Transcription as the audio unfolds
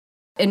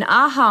an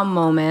aha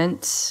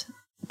moment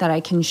that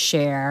I can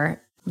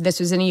share. This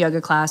was in a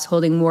yoga class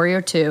holding Warrior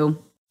 2.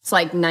 It's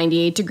like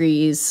 98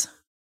 degrees.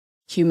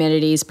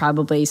 Humidity is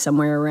probably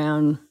somewhere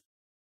around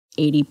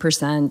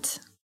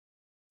 80%.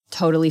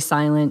 Totally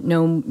silent,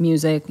 no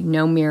music,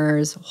 no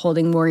mirrors,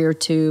 holding Warrior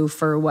 2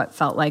 for what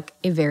felt like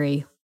a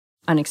very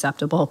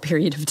unacceptable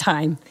period of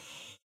time.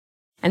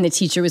 And the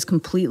teacher was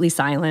completely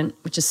silent,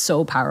 which is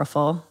so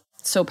powerful.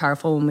 So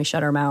powerful when we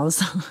shut our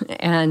mouths.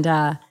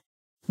 And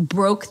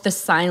broke the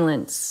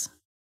silence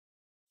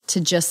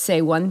to just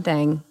say one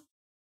thing.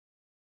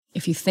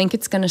 If you think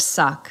it's going to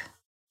suck,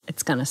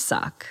 it's going to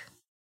suck.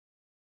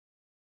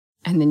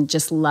 And then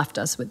just left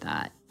us with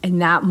that.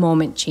 And that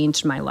moment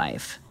changed my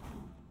life.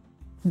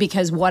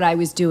 Because what I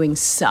was doing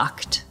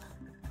sucked.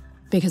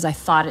 Because I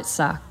thought it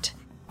sucked.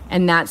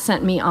 And that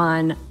sent me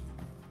on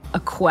a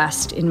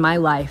quest in my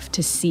life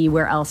to see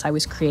where else I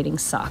was creating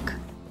suck.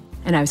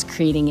 And I was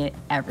creating it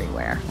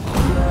everywhere.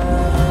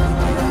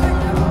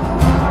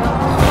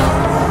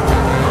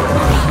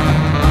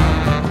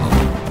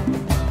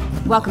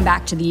 Welcome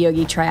back to the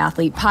Yogi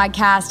Triathlete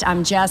Podcast.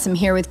 I'm Jess. I'm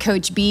here with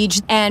Coach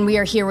Beej, and we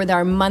are here with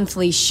our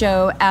monthly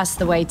show, Ask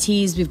the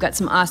YTs. We've got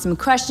some awesome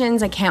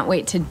questions. I can't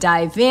wait to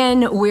dive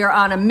in. We're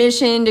on a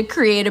mission to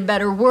create a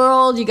better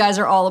world. You guys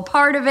are all a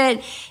part of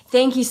it.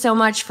 Thank you so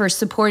much for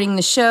supporting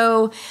the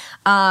show.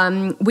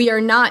 We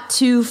are not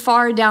too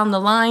far down the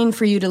line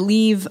for you to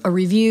leave a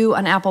review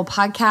on Apple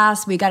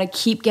Podcasts. We got to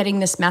keep getting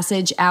this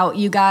message out,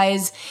 you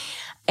guys.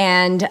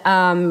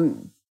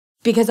 And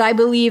because I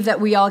believe that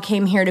we all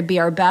came here to be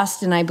our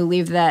best, and I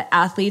believe that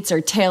athletes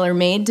are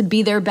tailor-made to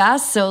be their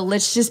best. So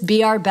let's just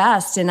be our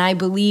best. And I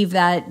believe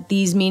that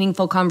these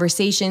meaningful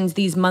conversations,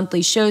 these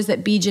monthly shows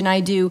that Beej and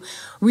I do,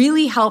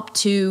 really help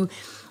to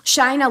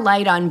shine a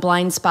light on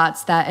blind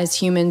spots that as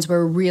humans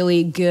we're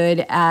really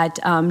good at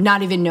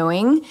not even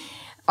knowing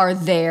are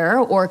there,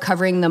 or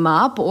covering them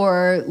up,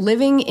 or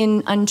living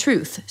in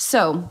untruth.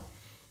 So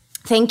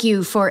thank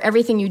you for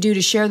everything you do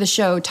to share the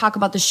show, talk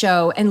about the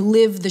show, and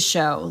live the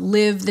show,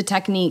 live the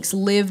techniques,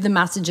 live the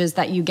messages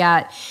that you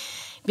get,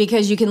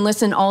 because you can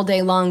listen all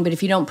day long, but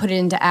if you don't put it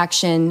into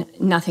action,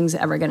 nothing's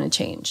ever going to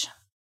change.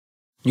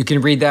 You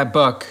can read that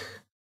book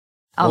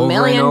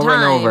over and over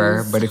and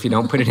over, but if you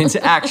don't put it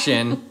into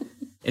action,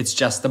 it's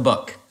just the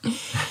book.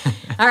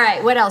 All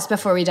right, what else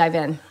before we dive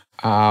in?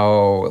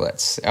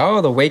 The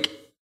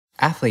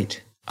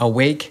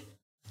Awake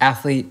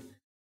Athlete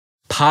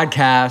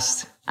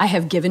Podcast. I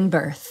have given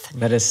birth to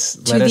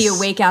the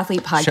Awake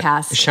Athlete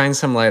Podcast. Shine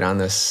some light on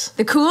this.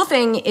 The cool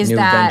thing is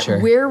that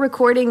we're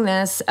recording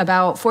this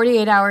about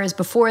 48 hours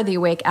before the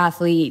Awake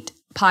Athlete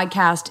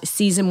Podcast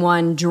Season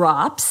 1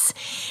 drops.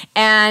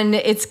 And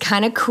it's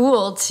kind of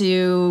cool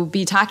to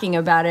be talking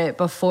about it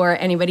before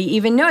anybody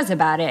even knows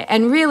about it.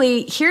 And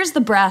really, here's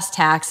the brass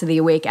tacks of the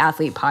Awake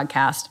Athlete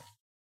Podcast,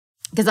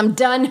 because I'm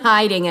done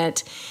hiding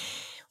it.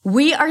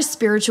 We are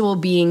spiritual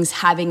beings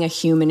having a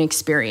human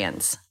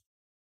experience.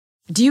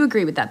 Do you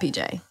agree with that,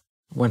 PJ?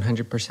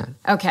 100%.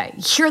 Okay.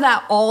 Hear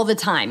that all the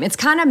time. It's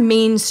kind of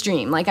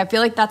mainstream. Like, I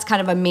feel like that's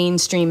kind of a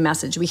mainstream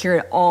message. We hear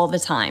it all the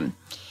time.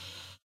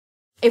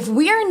 If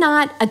we are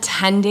not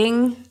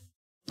attending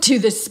to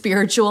the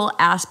spiritual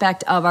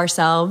aspect of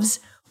ourselves,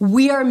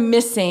 we're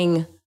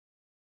missing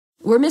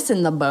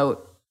the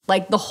boat.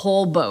 Like the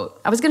whole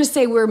boat. I was going to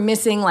say we're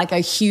missing like a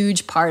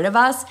huge part of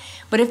us,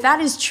 but if that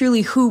is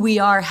truly who we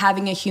are,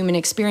 having a human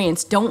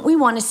experience, don't we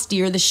want to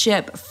steer the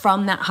ship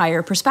from that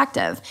higher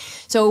perspective?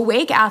 So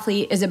Awake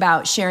Athlete is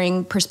about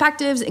sharing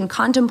perspectives and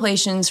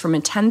contemplations from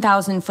a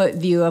 10,000-foot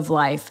view of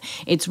life.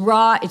 It's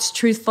raw, it's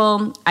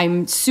truthful.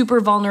 I'm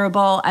super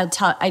vulnerable.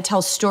 I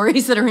tell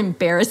stories that are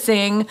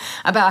embarrassing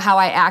about how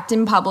I act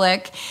in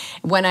public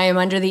when I am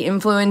under the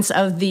influence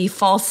of the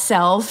false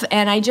self,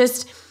 and I'm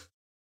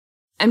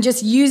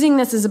just using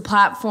this as a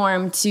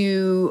platform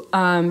to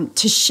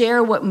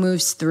share what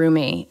moves through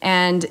me.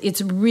 And it's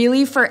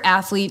really for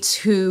athletes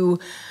who,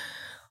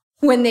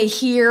 when they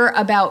hear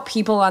about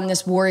people on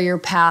this warrior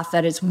path,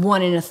 that it's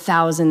 1 in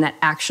 1,000 that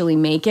actually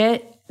make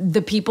it,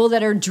 the people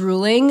that are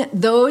drooling,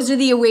 those are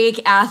the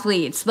Awake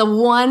Athletes, the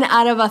 1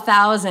 out of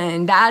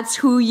 1,000. That's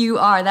who you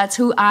are. That's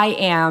who I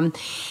am.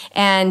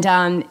 And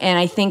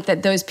I think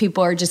that those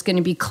people are just going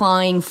to be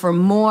clawing for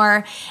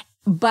more.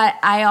 But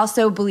I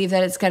also believe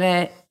that it's going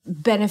to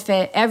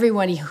benefit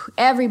everybody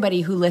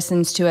who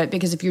listens to it,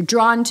 because if you're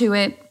drawn to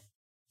it,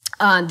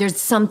 there's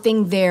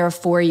something there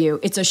for you.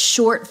 It's a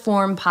short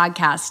form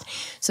podcast.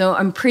 So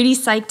I'm pretty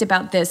psyched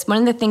about this. One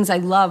of the things I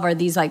love are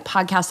these like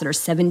podcasts that are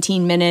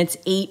 17 minutes,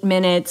 8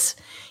 minutes,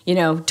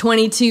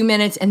 22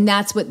 minutes. And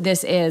that's what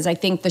this is. I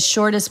think the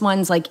shortest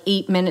one's like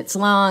 8 minutes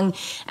long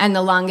and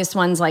the longest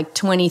one's like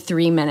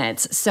 23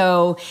 minutes.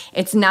 So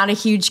it's not a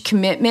huge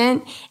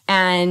commitment,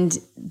 and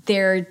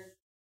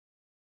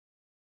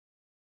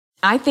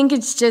I think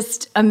it's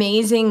just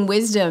amazing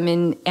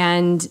wisdom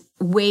and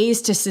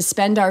ways to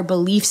suspend our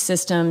belief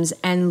systems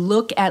and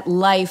look at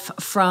life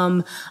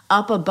from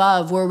up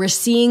above, where we're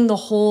seeing the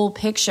whole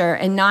picture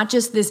and not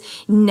just this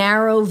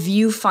narrow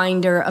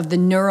viewfinder of the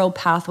neural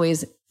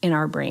pathways in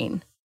our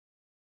brain.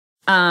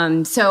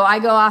 So I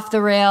go off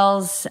the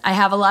rails. I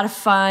have a lot of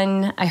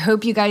fun. I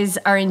hope you guys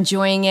are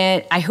enjoying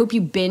it. I hope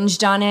you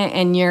binged on it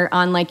and you're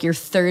on like your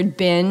third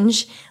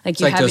binge.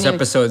 It's like those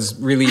episodes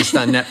released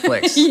on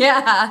Netflix.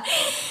 Yeah.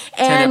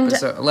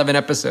 11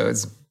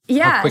 episodes.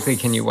 Yeah. How quickly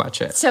can you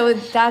watch it? So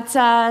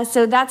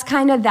that's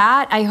kind of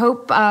that. I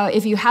hope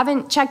if you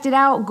haven't checked it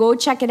out, go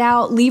check it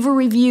out. Leave a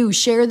review.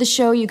 Share the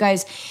show. You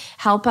guys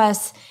help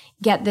us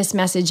get this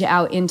message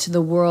out into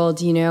the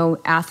world. You know,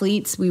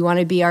 athletes, we want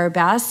to be our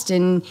best.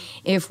 And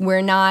if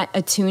we're not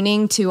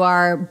attuning to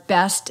our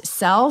best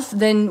self,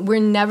 then we're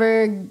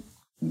never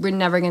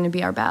going to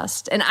be our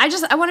best. And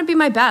I want to be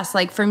my best.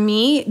 Like for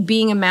me,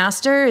 being a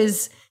master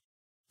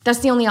that's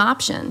the only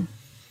option.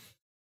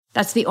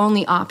 That's the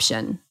only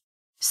option.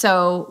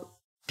 So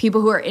people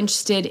who are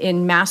interested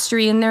in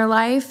mastery in their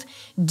life,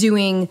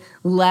 doing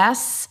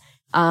less,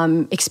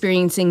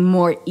 experiencing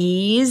more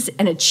ease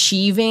and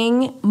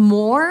achieving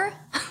more,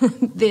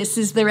 this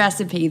is the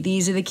recipe.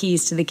 These are the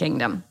keys to the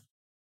kingdom.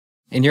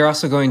 And you're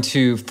also going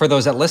to, for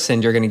those that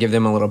listened, you're going to give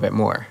them a little bit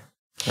more,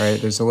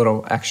 right? There's a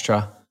little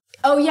extra.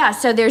 Oh, yeah.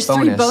 So there's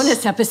 3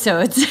 bonus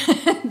episodes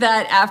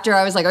that after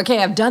I was like,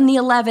 okay, I've done the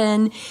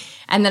 11.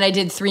 And then I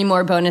did 3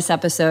 more bonus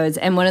episodes.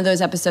 And one of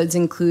those episodes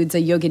includes a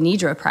Yoga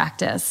Nidra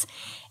practice,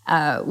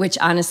 which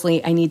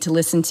honestly I need to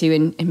listen to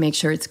and make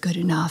sure it's good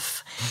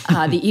enough.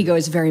 The ego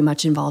is very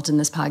much involved in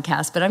this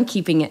podcast, but I'm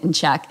keeping it in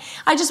check.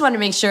 I just want to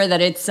make sure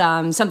that it's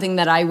something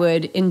that I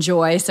would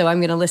enjoy. So I'm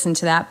going to listen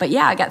to that. But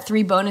yeah, I got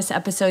 3 bonus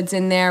episodes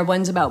in there.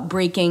 One's about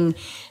breaking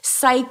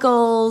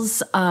cycles.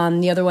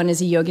 The other one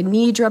is a Yoga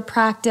Nidra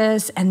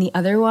practice. And the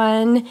other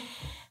one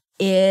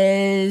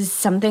is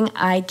something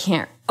I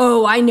can't.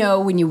 Oh, I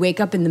know, when you wake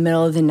up in the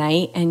middle of the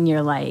night and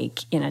you're like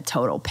in a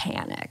total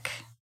panic.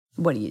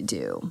 What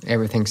do?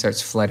 Everything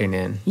starts flooding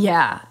in.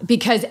 Yeah,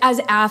 because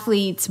as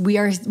athletes,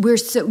 we're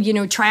so,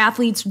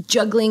 triathletes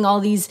juggling all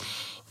these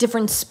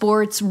different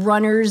sports,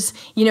 runners,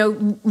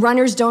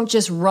 runners don't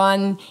just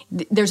run.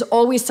 There's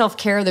always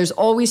self-care, there's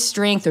always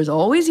strength, there's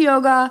always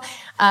yoga.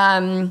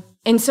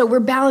 And so we're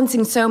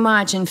balancing so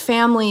much, and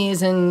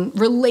families and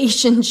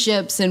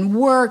relationships and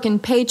work and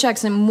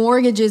paychecks and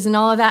mortgages and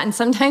all of that. And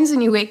sometimes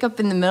when you wake up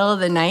in the middle of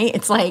the night,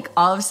 it's like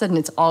all of a sudden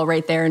it's all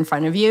right there in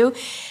front of you.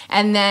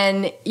 And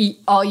then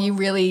all you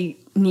really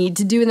need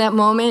to do in that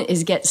moment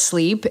is get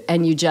sleep,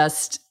 and you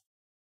just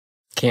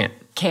can't.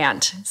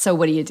 So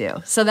what do you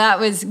do? So that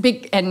was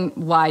big. And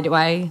why did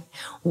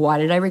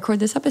I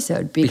record this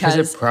episode? Because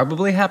it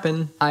probably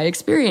happened. I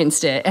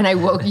experienced it. And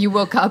you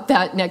woke up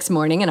that next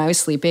morning and I was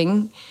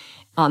sleeping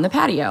on the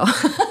patio.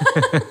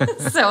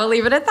 So I'll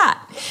leave it at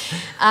that.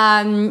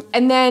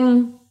 And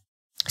then,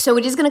 so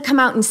it is going to come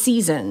out in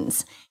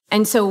seasons.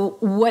 And so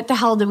what the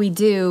hell do we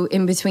do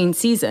in between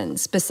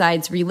seasons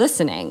besides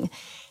re-listening?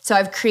 So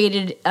I've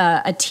created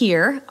a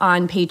tier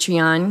on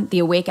Patreon, the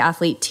Awake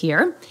Athlete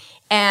tier.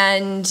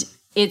 And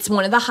it's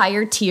one of the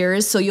higher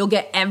tiers, so you'll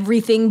get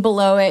everything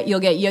below it. You'll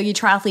get Yogi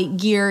Triathlete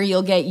gear,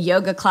 you'll get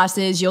yoga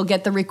classes, you'll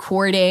get the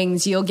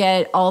recordings, you'll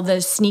get all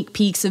the sneak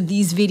peeks of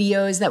these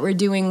videos that we're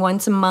doing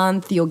once a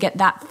month. You'll get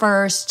that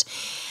first.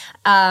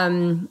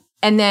 And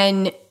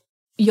then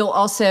you'll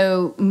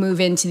also move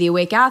into the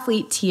Awake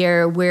Athlete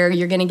tier, where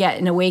you're going to get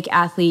an Awake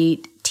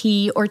Athlete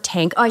tee or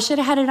tank. Oh, I should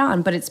have had it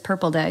on, but it's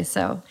purple day,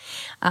 so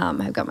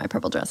I've got my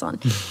purple dress on.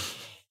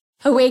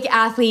 Awake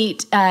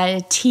Athlete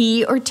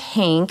tee or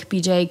tank.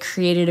 BJ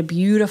created a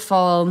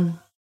beautiful,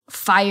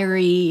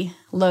 fiery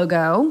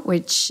logo,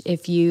 which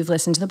if you've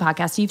listened to the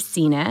podcast, you've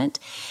seen it.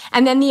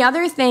 And then the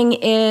other thing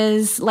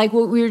is, like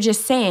what we were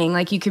just saying,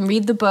 like you can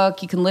read the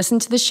book, you can listen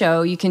to the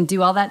show, you can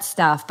do all that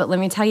stuff. But let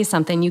me tell you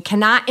something, you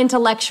cannot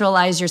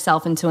intellectualize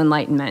yourself into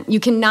enlightenment.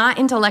 You cannot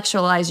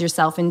intellectualize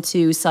yourself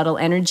into subtle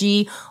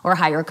energy or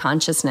higher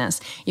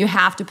consciousness. You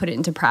have to put it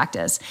into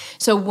practice.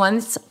 So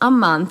once a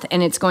month,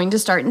 and it's going to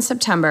start in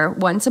September,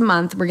 once a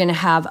month, we're going to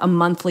have a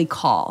monthly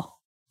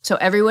call. So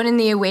everyone in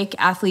the Awake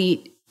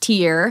Athlete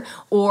tier,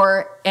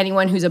 or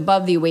anyone who's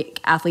above the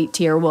Awake Athlete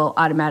tier, will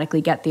automatically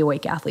get the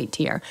Awake Athlete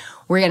tier.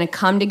 We're going to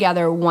come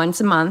together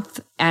once a month,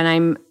 and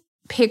I'm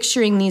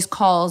picturing these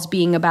calls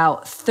being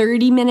about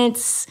 30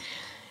 minutes.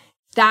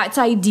 That's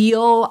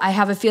ideal. I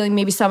have a feeling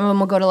maybe some of them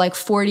will go to like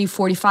 40,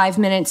 45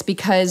 minutes,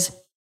 because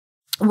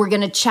we're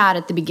going to chat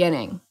at the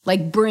beginning.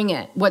 Like, bring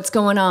it. What's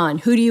going on?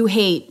 Who do you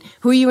hate?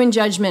 Who are you in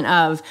judgment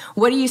of?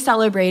 What are you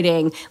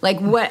celebrating? Like,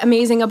 what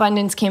amazing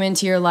abundance came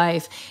into your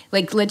life?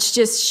 Like, let's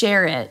just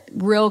share it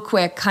real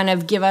quick, kind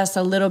of give us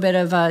a little bit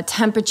of a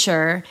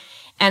temperature,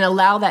 and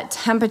allow that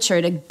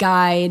temperature to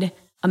guide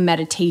a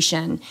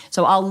meditation.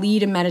 So I'll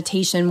lead a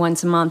meditation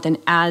once a month, and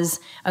as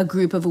a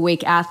group of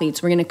Awake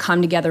Athletes, we're going to come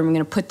together and we're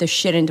going to put this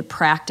shit into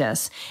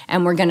practice,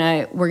 and we're going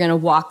to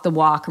walk the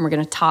walk, and we're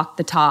going to talk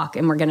the talk,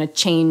 and we're going to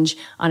change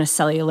on a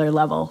cellular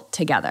level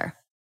together.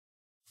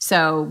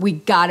 So we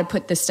got to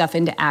put this stuff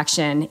into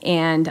action,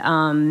 and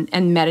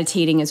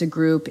meditating as a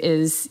group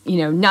is,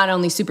 not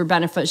only super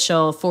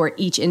beneficial for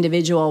each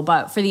individual,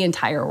 but for the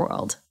entire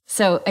world.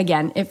 So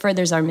again, it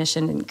furthers our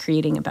mission in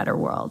creating a better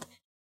world.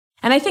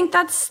 And I think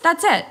that's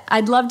it.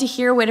 I'd love to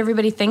hear what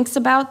everybody thinks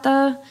about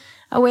the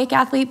Awake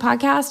Athlete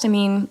podcast. I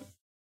mean,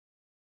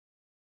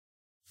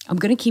 I'm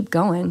going to keep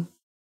going.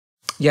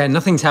 Yeah,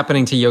 nothing's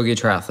happening to Yogi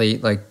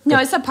Triathlete. No,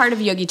 it's a part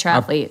of Yogi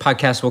Triathlete.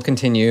 Podcast will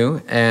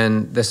continue,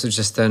 and this is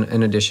just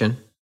an addition.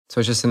 So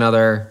it's just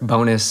another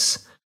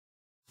bonus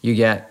you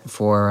get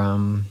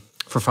for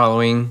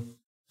following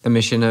the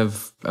mission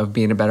of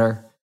being a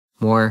better,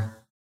 more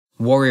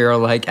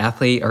warrior-like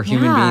athlete or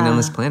human being on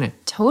this planet.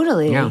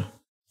 Totally. Yeah.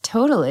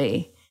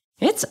 Totally.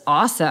 It's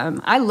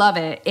awesome. I love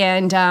it.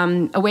 And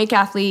Awake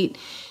Athlete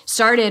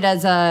started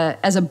as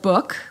a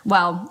book.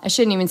 Well, I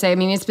shouldn't even say. I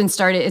mean, it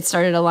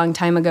started a long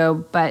time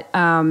ago, but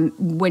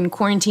when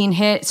quarantine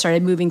hit, it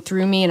started moving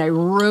through me, and I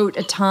wrote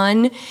a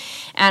ton.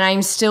 And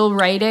I'm still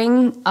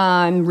writing.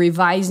 I'm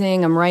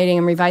revising. I'm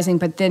revising.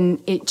 But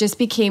then it just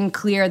became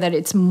clear that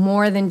it's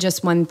more than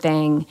just one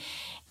thing.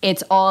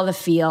 It's all the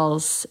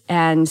feels.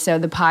 And so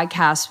the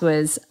podcast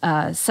was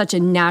such a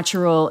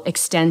natural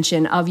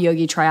extension of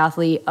Yogi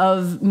Triathlete,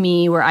 of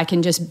me, where I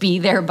can just be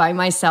there by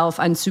myself,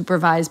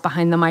 unsupervised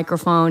behind the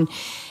microphone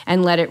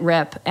and let it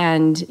rip.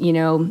 And, you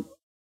know,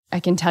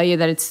 I can tell you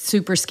that it's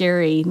super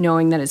scary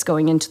knowing that it's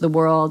going into the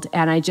world.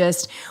 And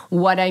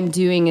what I'm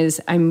doing is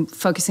I'm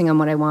focusing on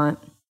what I want.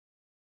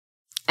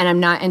 And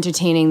I'm not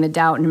entertaining the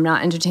doubt, and I'm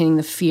not entertaining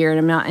the fear, and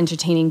I'm not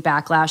entertaining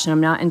backlash, and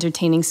I'm not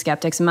entertaining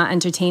skeptics. I'm not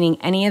entertaining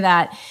any of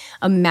that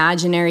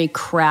imaginary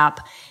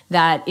crap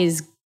that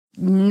is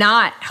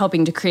not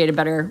helping to create a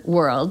better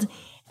world.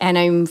 And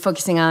I'm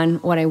focusing on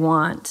what I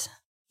want,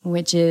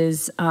 which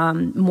is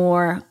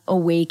more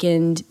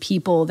awakened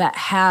people that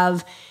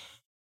have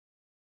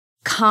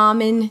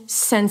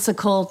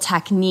commonsensical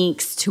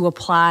techniques to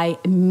apply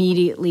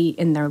immediately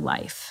in their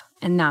life.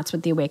 And that's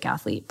what the Awake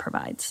Athlete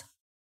provides.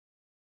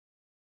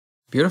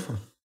 Beautiful.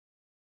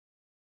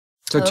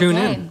 So tune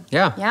in.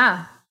 Yeah.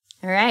 Yeah.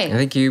 All right. I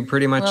think you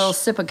pretty much... A little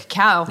sip of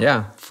cacao.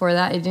 Yeah. Before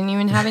that, I didn't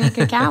even have any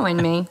cacao in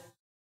me.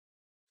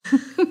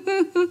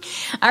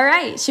 All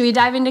right. Should we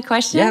dive into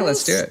questions? Yeah,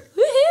 let's do it.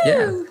 Woohoo!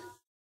 Yeah.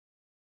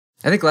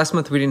 I think last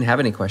month we didn't have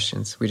any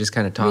questions. We just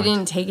kind of talked. We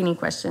didn't take any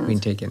questions. We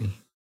didn't take any.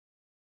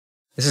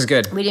 This is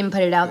good. We didn't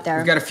put it out there.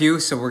 We've got a few,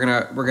 so we're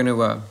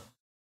gonna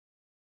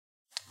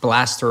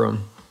blast through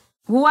them.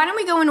 Well, why don't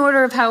we go in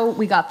order of how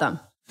we got them?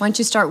 Why don't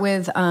you start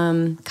with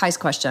Kai's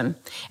question?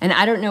 And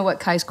I don't know what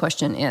Kai's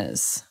question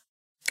is.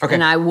 Okay.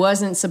 And I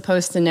wasn't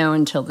supposed to know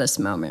until this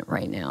moment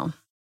right now.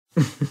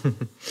 All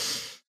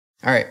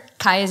right.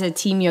 Kai is a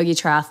Team Yogi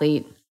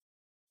Triathlete,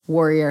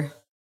 warrior,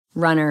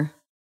 runner,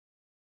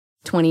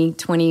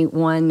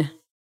 2021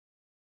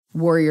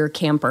 warrior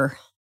camper.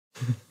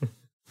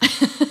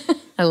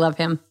 I love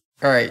him.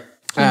 All right.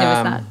 He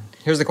knows that.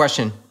 Here's the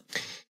question.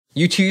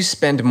 You two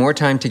spend more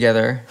time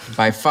together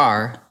by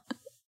far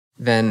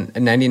than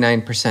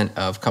 99%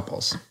 of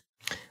couples.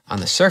 On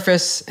the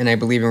surface, and I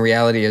believe in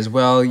reality as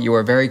well, you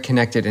are very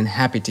connected and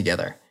happy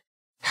together.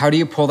 How do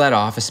you pull that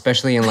off,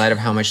 especially in light of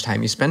how much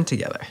time you spend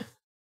together?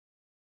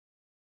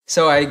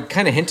 So I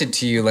kind of hinted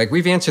to you, like,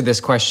 we've answered this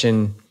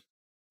question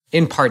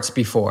in parts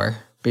before,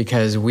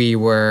 because we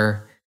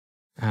were,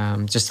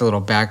 just a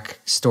little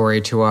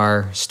backstory to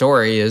our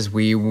story is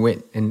we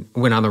went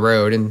on the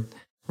road and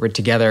were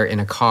together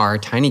in a car,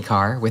 tiny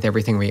car, with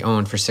everything we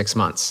owned for 6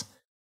 months,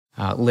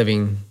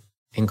 living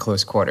in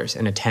close quarters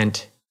in a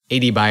tent,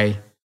 80 by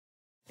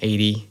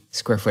 80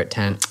 square foot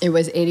tent. It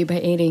was 80 by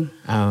 80.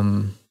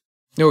 No,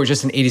 it was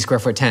just an 80 square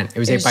foot tent. It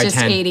was 8 by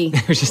 10. 80.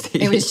 It was just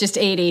 80. It was just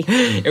 80.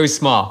 It was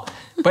small,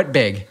 but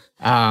big.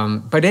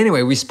 But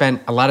anyway, we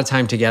spent a lot of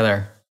time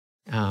together.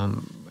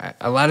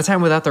 A lot of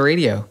time without the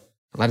radio.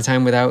 A lot of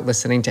time without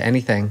listening to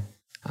anything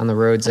on the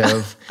roads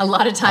of a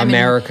lot of time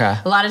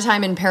America. A lot of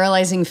time in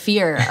paralyzing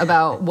fear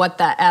about what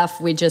the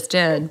F we just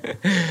did.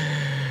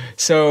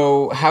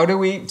 So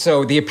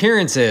the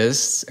appearance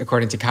is,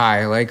 according to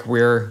Kai, like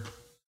we're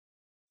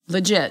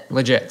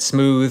legit,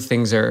 smooth.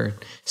 Things are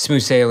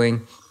smooth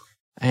sailing.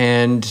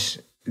 And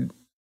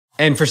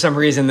for some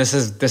reason, this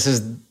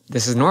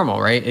is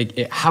normal,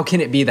 right? How can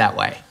it be that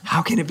way?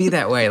 How can it be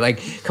that way?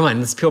 Like, come on,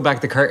 let's peel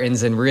back the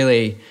curtains and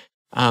really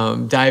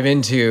dive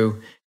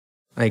into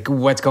like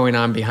what's going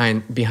on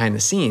behind the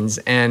scenes.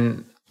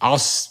 And I'll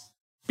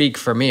speak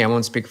for me. I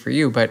won't speak for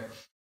you, but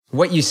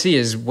what you see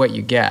is what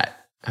you get.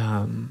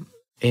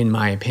 In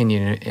my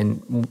opinion,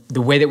 and the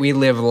way that we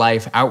live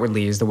life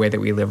outwardly is the way that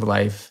we live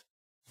life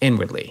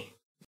inwardly.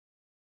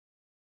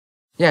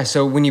 Yeah,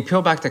 so when you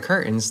peel back the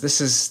curtains, this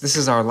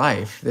is our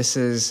life. This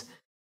is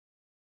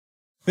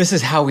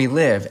how we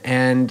live.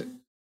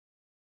 And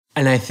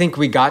I think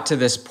we got to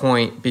this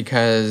point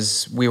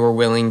because we were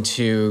willing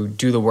to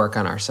do the work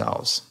on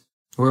ourselves.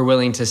 We were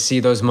willing to see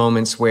those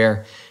moments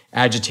where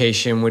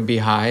agitation would be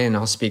high, and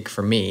I'll speak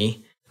for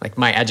me. Like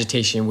my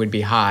agitation would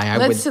be high.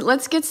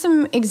 Let's get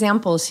some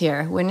examples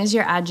here. When is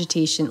your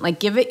agitation? Like,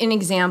 give it an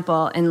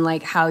example and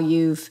like how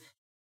you've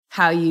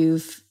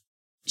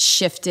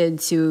shifted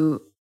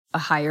to a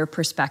higher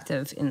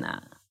perspective in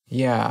that.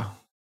 Yeah,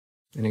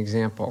 an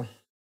example.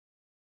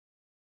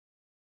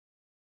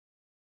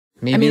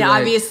 Maybe I mean,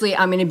 obviously,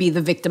 I'm going to be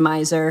the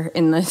victimizer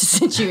in the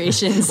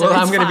situation. So well,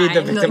 I'm going to be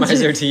the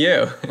victimizer to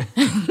you.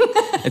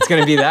 It's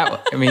going to be that way.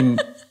 I mean,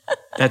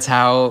 that's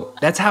how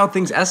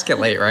things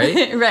escalate,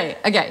 right? Right.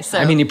 Okay. So,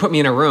 I mean, you put me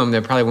in a room,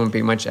 there probably won't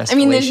be much escalation. I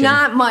mean, there's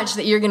not much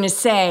that you're going to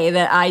say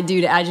that I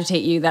do to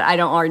agitate you that I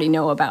don't already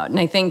know about. And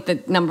I think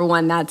that number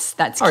one, that's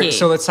key. All right.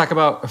 So let's talk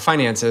about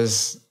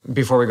finances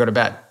before we go to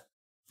bed.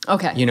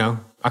 Okay. You know,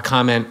 a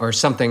comment or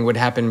something would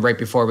happen right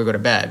before we go to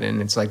bed.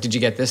 And it's like, did you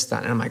get this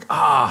done? And I'm like,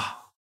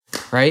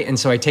 right. And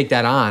so I take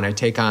that on. I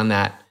take on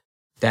that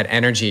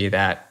energy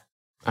that,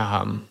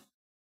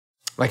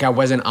 like I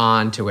wasn't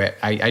on to it.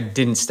 I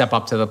didn't step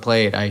up to the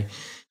plate. I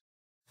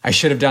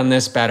should have done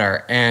this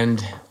better.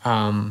 And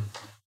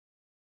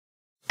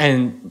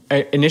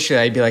initially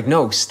I'd be like,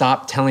 no,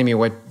 stop telling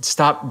me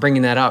stop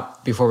bringing that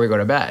up before we go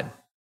to bed.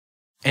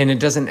 And it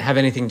doesn't have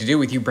anything to do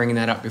with you bringing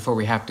that up before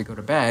we have to go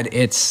to bed.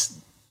 It's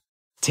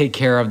take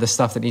care of the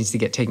stuff that needs to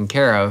get taken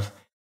care of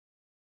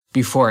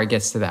before it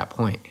gets to that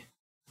point,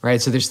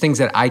 right? So there's things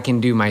that I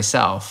can do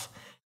myself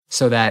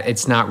so that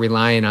it's not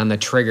relying on the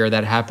trigger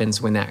that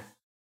happens when that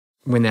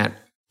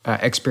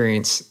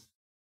experience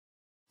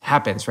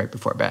happens right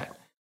before bed.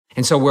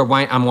 And so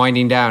I'm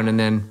winding down, and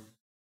then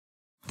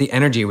the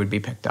energy would be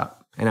picked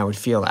up, and I would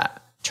feel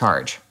that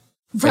charge.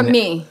 From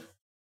me.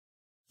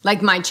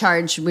 Like my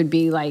charge would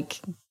be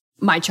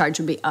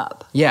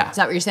up. Yeah. Is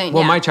that what you're saying?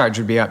 Well, my charge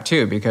would be up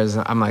too, because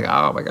I'm like,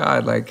 oh my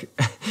God, like,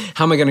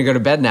 how am I going to go to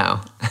bed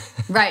now?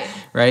 Right.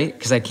 Right?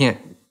 Because I can't,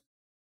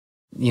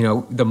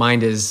 the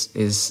mind is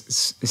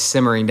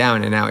simmering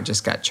down, and now it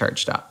just got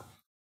charged up.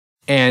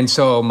 And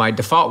so my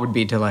default would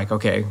be to like,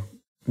 okay,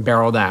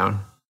 barrel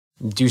down,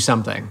 do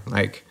something.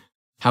 Like,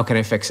 how can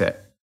I fix it?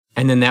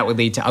 And then that would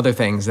lead to other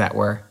things that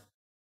were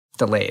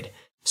delayed.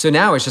 So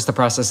now it's just the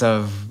process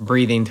of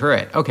breathing through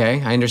it.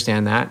 Okay, I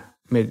understand that.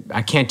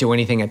 I can't do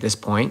anything at this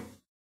point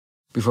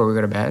before we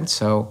go to bed.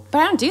 So, but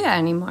I don't do that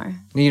anymore.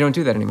 You don't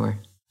do that anymore.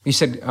 You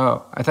said,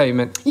 oh, I thought you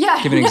meant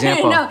give an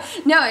example.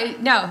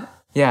 No.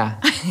 Yeah.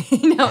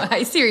 No,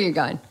 I see where you're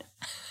going.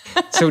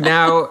 So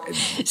now...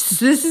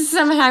 This is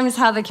sometimes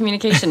how the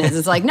communication is.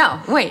 It's like,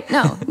 no, wait,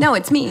 no,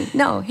 it's me.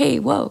 No, hey,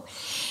 whoa.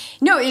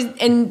 No,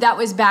 and that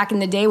was back in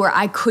the day where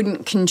I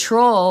couldn't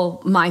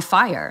control my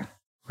fire.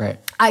 Right.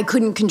 I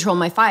couldn't control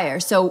my fire.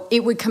 So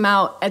it would come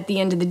out at the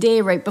end of the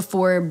day right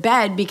before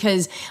bed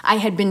because I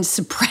had been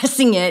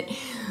suppressing it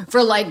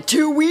for like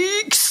 2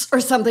 weeks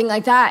or something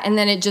like that. And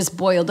then it just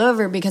boiled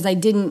over because I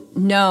didn't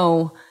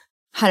know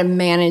how to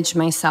manage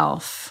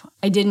myself.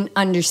 I didn't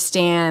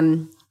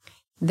understand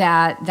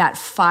that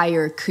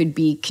fire could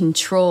be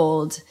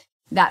controlled.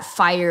 That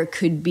fire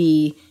could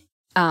be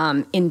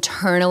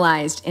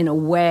internalized in a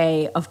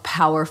way of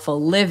powerful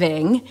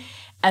living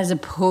as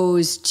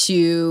opposed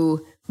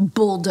to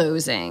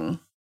bulldozing,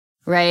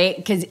 right?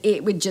 Because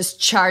it would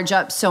just charge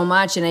up so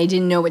much and I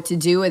didn't know what to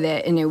do with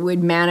it. And it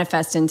would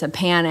manifest into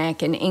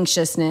panic and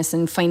anxiousness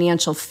and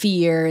financial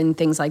fear and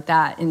things like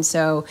that. And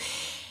so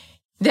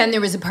then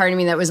there was a part of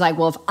me that was like,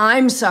 well, if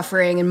I'm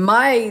suffering and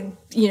I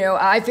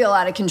feel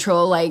out of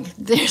control, like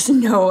there's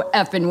no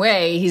effing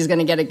way he's going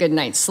to get a good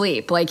night's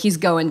sleep. Like he's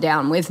going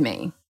down with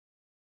me.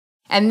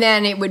 And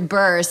then it would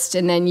burst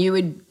and then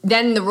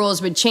then the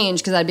rules would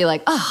change because I'd be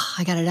like, oh,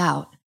 I got it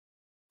out.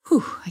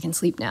 Whew, I can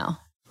sleep now.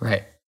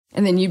 Right.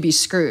 And then you'd be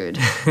screwed.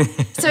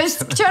 So it's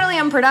totally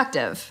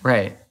unproductive.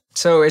 Right.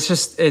 So it's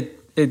just,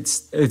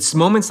 it's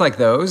moments like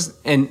those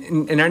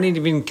and I didn't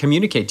even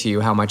communicate to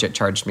you how much it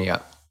charged me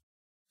up.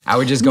 I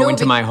would just go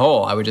into my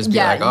hole. I would just be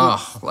like,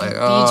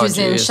 Beach was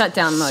in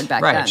shutdown mode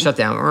back then. Right,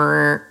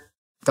 shutdown.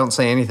 Don't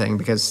say anything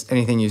because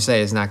anything you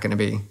say is not going to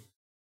be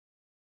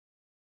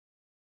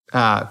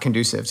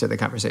conducive to the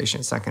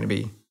conversation. It's not going to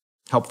be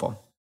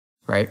helpful,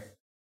 right?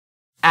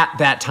 At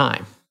that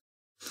time.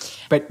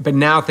 But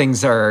now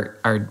things are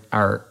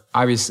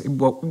obviously,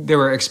 well, there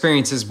were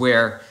experiences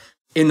where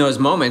in those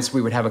moments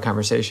we would have a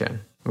conversation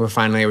where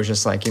finally it was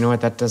just like, you know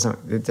what, it doesn't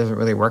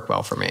really work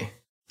well for me.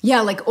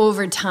 Yeah, like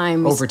over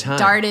time, we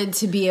started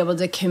to be able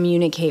to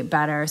communicate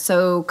better.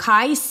 So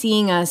Kai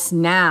seeing us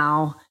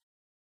now,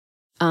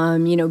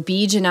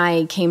 Beej and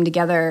I came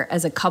together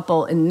as a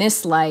couple in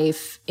this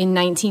life in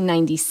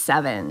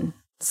 1997.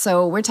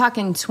 So we're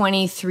talking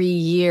 23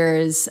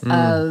 years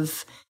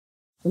of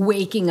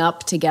waking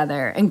up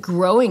together and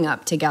growing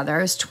up together.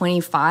 I was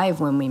 25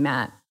 when we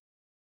met.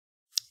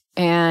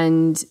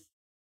 And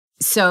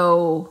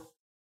so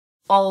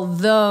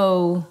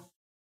although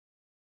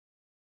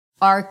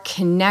our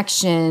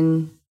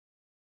connection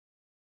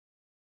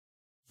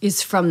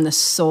is from the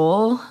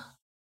soul,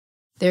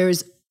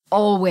 there's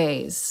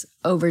always,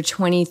 over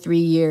 23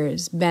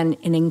 years, been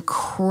an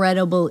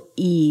incredible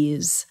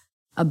ease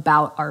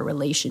about our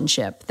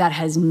relationship that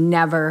has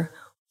never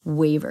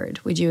wavered.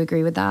 Would you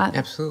agree with that?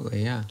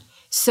 Absolutely, yeah.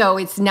 So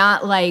it's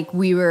not like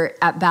we were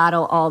at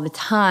battle all the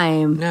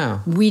time. No.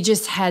 We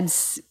just had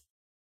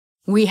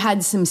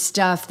some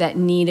stuff that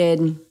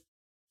needed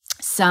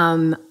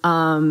some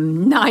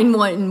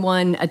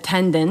 911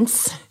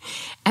 attendance.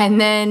 And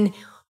then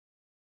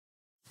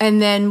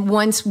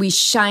once we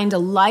shined a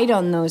light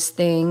on those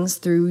things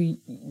through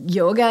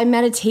yoga and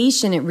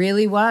meditation, it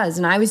really was.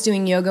 And I was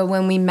doing yoga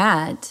when we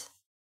met.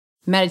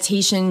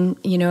 meditation,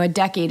 a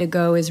decade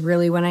ago is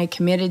really when I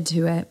committed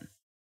to it.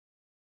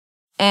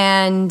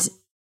 And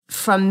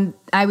from,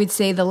 I would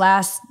say, the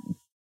last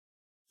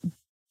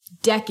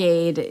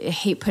decade, I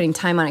hate putting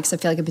time on it because I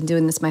feel like I've been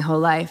doing this my whole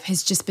life,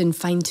 has just been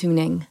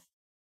fine-tuning.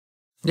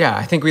 Yeah,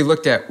 I think we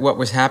looked at what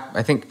was happening.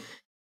 I think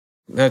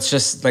that's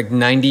just like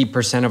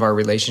 90% of our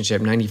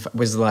relationship, 90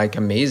 was like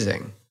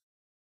amazing.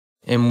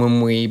 And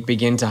when we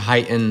begin to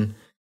heighten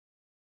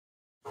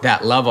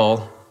that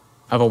level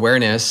of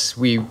awareness,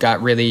 we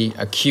got really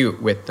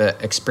acute with the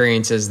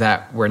experiences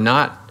that were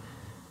not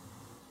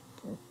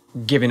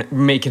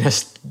making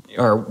us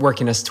or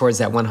working us towards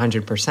that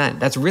 100%.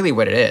 That's really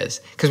what it is,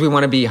 because we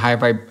want to be high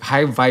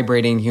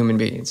vibrating human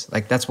beings.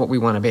 Like that's what we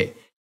want to be.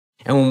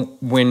 And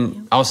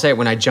when I'll say it,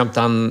 when I jumped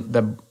on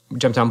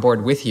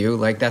board with you,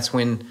 like that's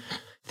when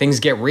things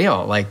get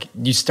real. Like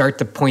you start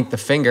to point the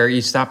finger,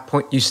 you stop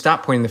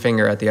pointing the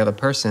finger at the other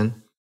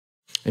person,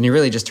 and you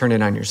really just turn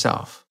it on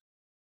yourself.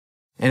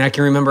 And I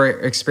can remember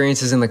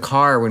experiences in the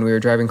car when we were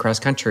driving cross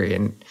country,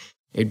 and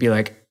it'd be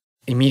like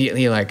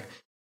immediately like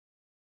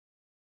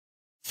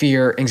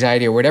fear,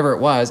 anxiety, or whatever it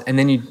was. And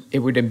then it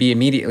would be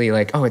immediately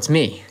like, oh, it's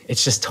me.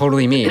 It's just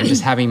totally me. I'm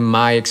just having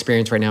my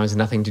experience right now has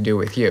nothing to do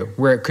with you.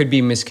 Where it could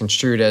be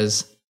misconstrued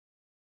as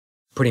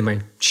putting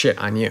my shit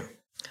on you.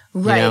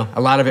 Right.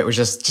 A lot of it was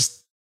just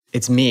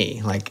it's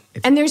me.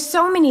 And there's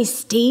so many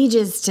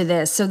stages to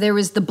this. So there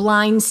was the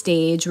blind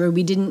stage where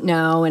we didn't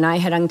know, and I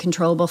had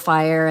uncontrollable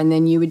fire, and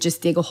then you would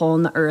just dig a hole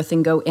in the earth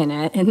and go in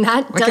it. And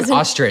that like an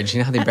ostrich,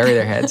 how they bury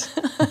their heads?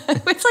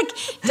 It's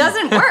like,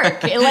 doesn't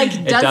work.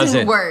 It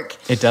doesn't work.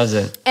 It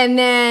doesn't. And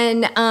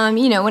then,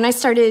 when I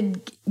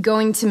started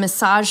going to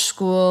massage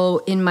school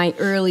in my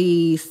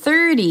early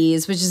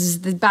 30s, which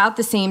is about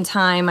the same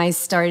time I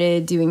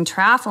started doing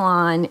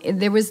triathlon,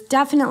 there was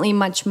definitely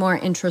much more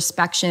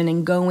introspection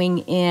and going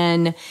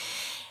in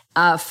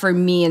for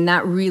me. And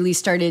that really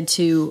started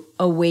to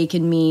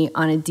awaken me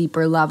on a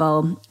deeper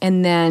level.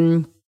 And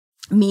then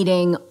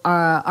meeting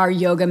our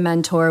yoga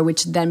mentor,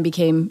 which then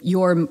became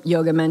your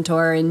yoga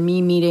mentor, and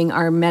me meeting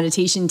our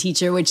meditation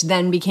teacher, which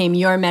then became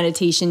your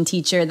meditation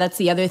teacher. That's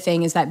the other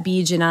thing, is that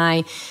Beej and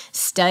I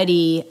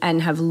study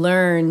and have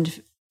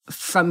learned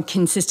from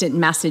consistent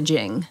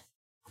messaging,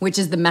 which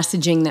is the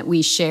messaging that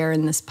we share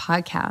in this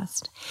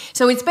podcast.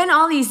 So it's been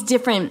all these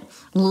different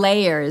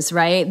layers,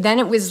 right? Then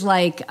it was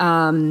like,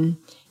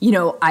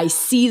 I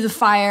see the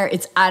fire,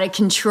 it's out of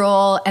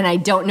control, and I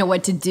don't know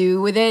what to do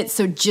with it.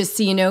 So just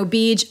so you know,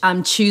 Beej,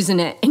 I'm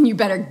choosing it, and you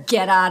better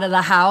get out of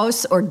the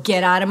house or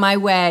get out of my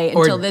way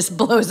until this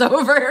blows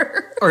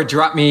over. Or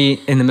drop me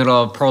in the middle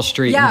of Pearl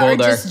Street in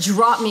Boulder. Or just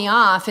drop me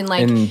off and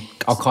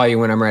I'll call you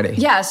when I'm ready.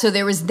 Yeah, so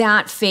there was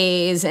that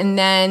phase, and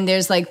then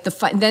there's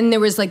then there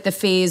was the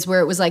phase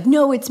where it was like,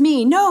 no, it's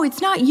me. No,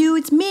 it's not you.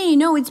 It's me.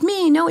 No, it's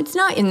me. No, it's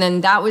not. And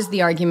then that was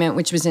the argument,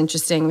 which was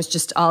interesting. It was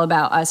just all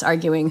about us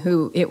arguing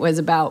who it was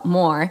about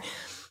more.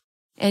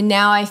 And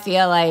now I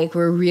feel like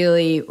we're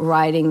really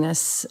riding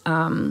this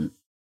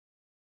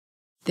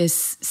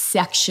this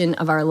section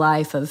of our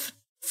life of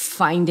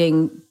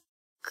finding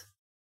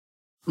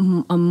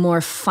a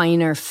more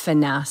finer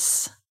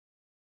finesse.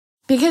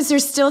 Because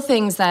there's still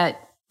things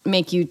that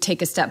make you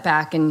take a step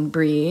back and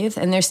breathe.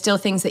 And there's still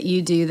things that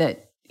you do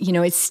that,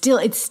 it's still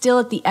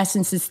at the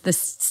essence, it's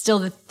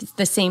still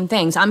the same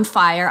things. I'm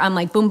fire. I'm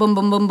like boom, boom,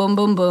 boom, boom, boom,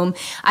 boom, boom.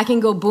 I can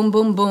go boom,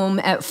 boom, boom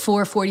at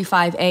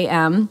 4:45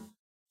 a.m.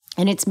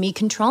 And it's me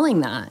controlling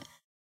that.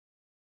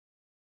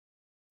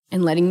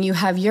 And letting you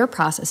have your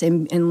process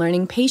and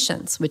learning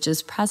patience, which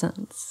is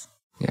presence.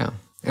 Yeah.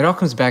 It all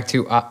comes back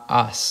to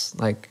us,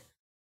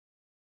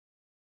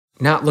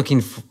 not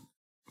looking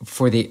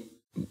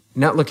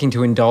not looking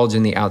to indulge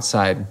in the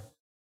outside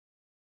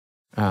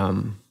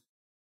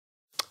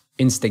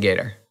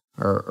instigator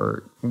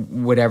or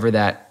whatever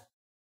that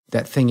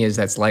thing is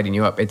that's lighting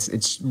you up.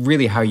 It's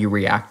really how you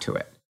react to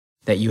it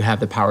that you have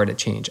the power to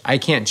change. I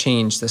can't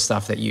change the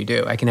stuff that you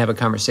do. I can have a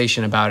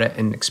conversation about it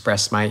and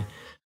express my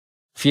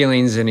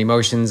feelings and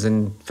emotions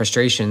and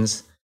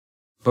frustrations,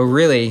 but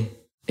really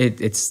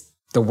it's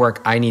the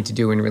work I need to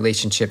do in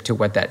relationship to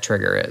what that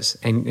trigger is,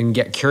 and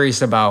get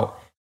curious about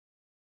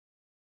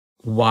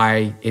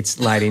why it's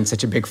lighting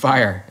such a big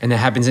fire. And it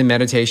happens in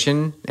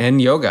meditation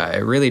and yoga. It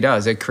really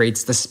does. It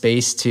creates the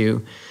space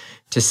to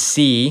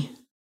see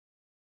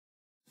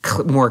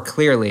more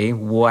clearly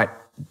what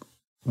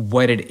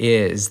it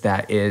is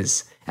that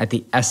is at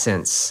the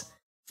essence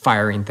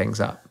firing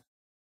things up.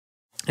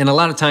 And a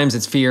lot of times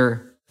it's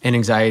fear and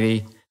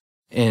anxiety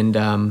and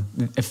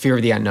a fear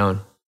of the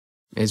unknown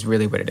is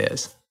really what it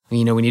is.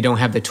 When you don't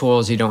have the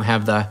tools, you don't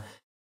have the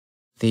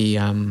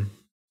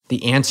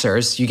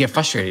answers, you get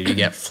frustrated, you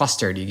get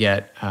flustered, you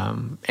get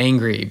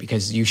angry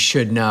because you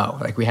should know.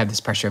 Like we have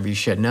this pressure of you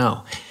should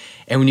know.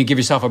 And when you give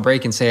yourself a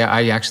break and say,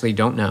 I actually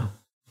don't know,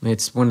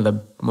 it's one of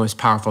the most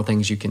powerful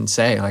things you can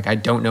say. Like, I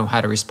don't know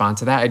how to respond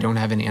to that. I don't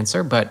have an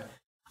answer, but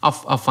I'll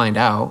find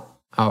out.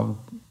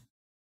 I'll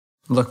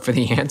look for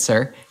the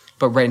answer.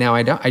 But right now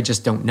I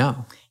just don't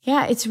know.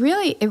 Yeah, it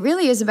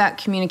really is about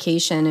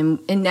communication.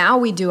 And now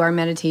we do our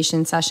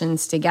meditation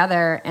sessions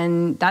together.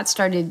 And that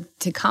started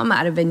to come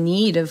out of a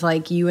need of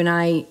like you and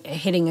I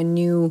hitting a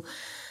new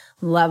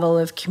level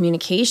of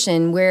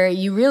communication where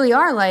you really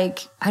are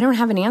like, I don't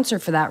have an answer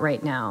for that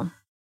right now.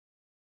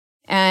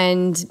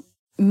 And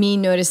me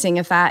noticing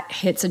if that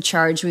hits a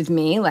charge with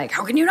me, like,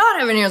 how can you not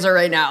have an answer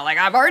right now? Like,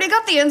 I've already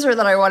got the answer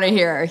that I want to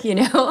hear, you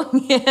know?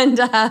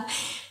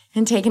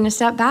 And taking a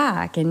step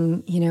back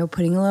and, you know,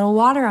 putting a little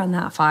water on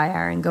that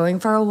fire and going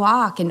for a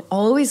walk and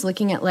always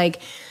looking at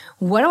like,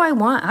 what do I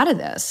want out of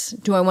this?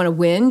 Do I want to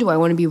win? Do I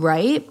want to be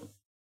right?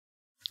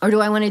 Or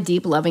do I want a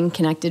deep, loving,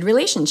 connected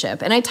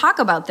relationship? And I talk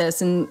about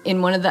this in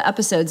one of the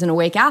episodes in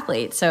Awake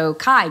Athlete. So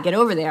Kai, get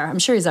over there. I'm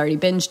sure he's already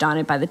binged on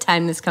it by the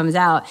time this comes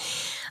out.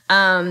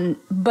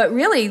 But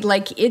really,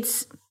 like,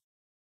 it's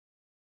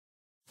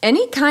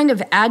any kind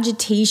of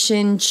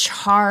agitation,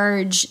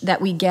 charge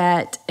that we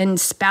get, and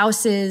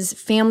spouses,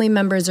 family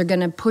members are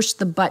going to push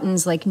the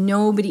buttons like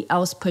nobody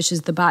else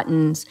pushes the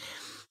buttons.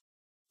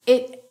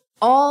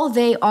 All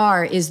they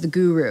are is the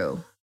guru.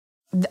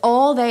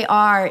 All they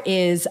are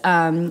is,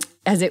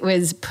 as it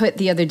was put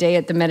the other day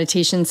at the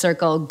meditation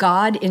circle,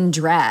 God in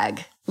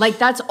drag. Like,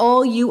 that's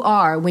all you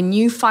are. When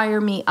you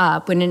fire me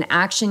up, when an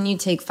action you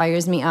take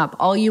fires me up,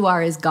 all you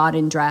are is God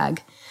in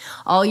drag.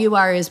 All you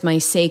are is my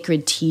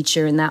sacred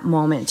teacher in that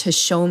moment to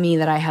show me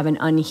that I have an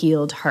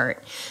unhealed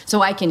hurt.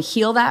 So I can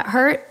heal that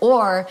hurt,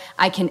 or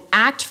I can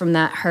act from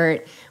that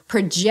hurt,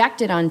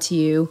 project it onto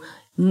you,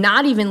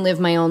 not even live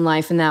my own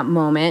life in that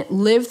moment,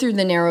 live through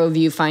the narrow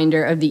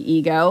viewfinder of the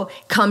ego,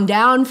 come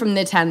down from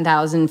the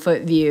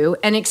 10,000-foot view,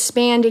 and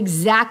expand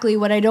exactly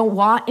what I don't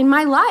want in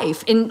my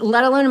life, and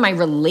let alone in my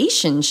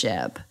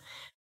relationship.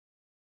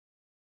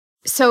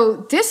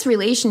 So this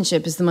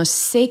relationship is the most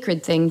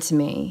sacred thing to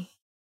me.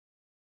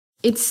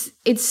 It's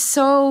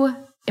so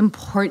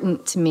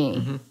important to me.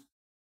 Mm-hmm.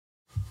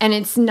 And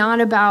it's not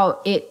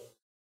about it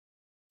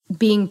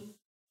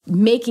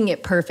making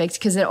it perfect,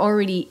 because it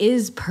already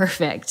is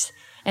perfect.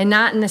 And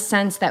not in the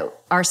sense that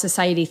our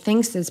society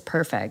thinks is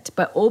perfect,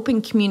 but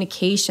open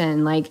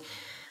communication, like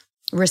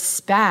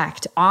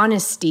respect,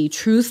 honesty,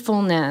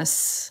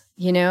 truthfulness,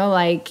 you know,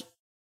 like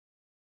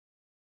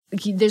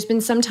there's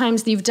been some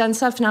times that you've done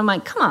stuff and I'm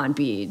like, come on,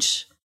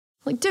 Beej.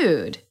 Like,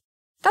 dude,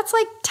 that's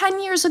like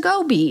 10 years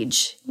ago,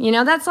 Beej. You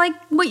know, that's like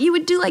what you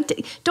would do.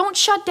 Like, don't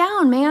shut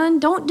down, man.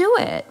 Don't do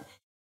it.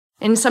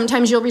 And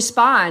sometimes you'll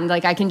respond.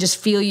 Like, I can just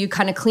feel you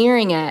kind of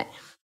clearing it.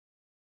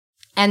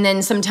 And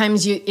then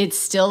sometimes it's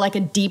still like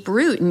a deep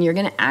root and you're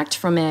going to act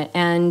from it.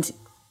 And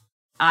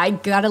I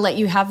got to let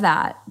you have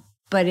that.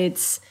 But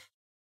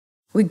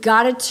we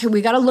got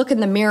to look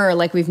in the mirror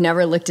like we've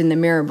never looked in the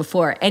mirror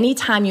before.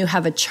 Anytime you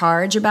have a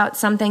charge about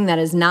something that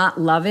is not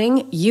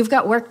loving, you've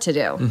got work to do.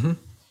 Mm-hmm.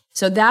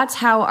 So that's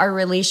how our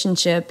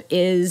relationship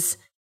is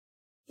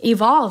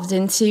evolved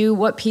into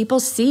what people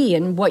see,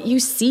 and what you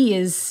see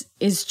is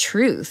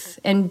truth.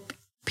 And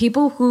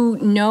people who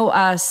know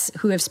us,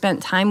 who have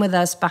spent time with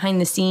us behind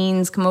the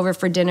scenes, come over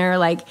for dinner,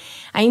 like,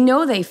 I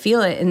know they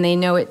feel it and they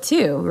know it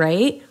too,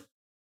 right?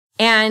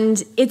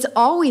 And it's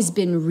always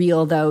been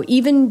real, though.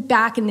 Even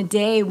back in the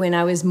day when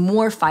I was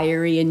more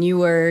fiery and you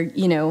were,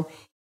 you know,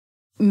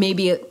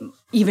 maybe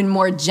even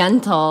more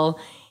gentle,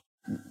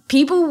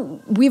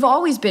 we've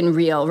always been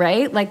real,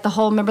 right? Like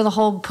remember the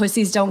whole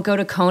pussies don't go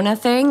to Kona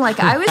thing?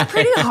 Like, I was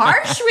pretty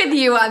harsh with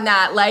you on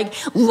that, like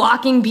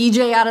locking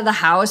BJ out of the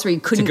house where he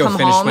couldn't come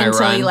home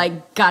until he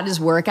like got his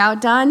workout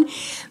done.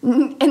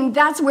 And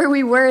that's where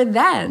we were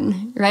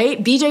then,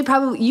 right?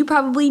 You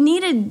probably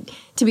needed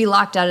to be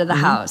locked out of the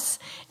house,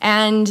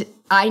 and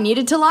I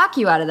needed to lock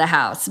you out of the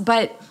house,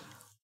 but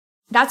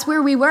that's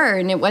where we were,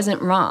 and it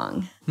wasn't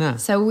wrong. No.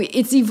 So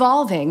it's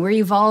evolving. We're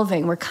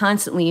evolving. We're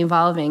constantly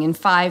evolving. And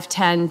 5,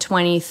 10,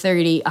 20,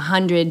 30,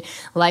 100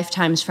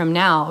 lifetimes from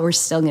now, we're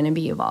still going to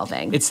be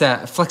evolving. It's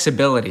that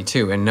flexibility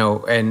too,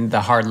 and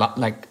the hard,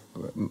 like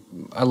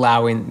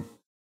allowing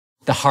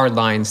the hard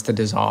lines to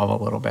dissolve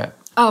a little bit.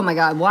 Oh my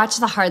God, watch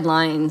the hard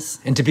lines.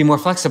 And to be more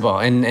flexible.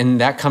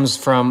 And that comes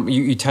from,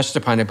 you touched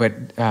upon it, but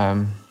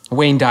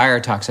Wayne Dyer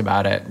talks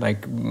about it.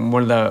 Like,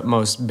 one of the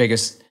most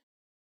biggest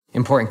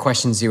important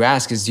questions you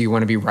ask is, do you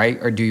want to be right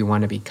or do you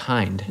want to be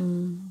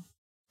kind?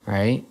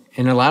 Right?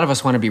 And a lot of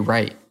us want to be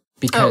right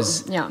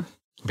because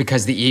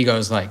the ego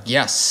is like,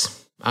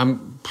 yes,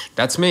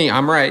 that's me.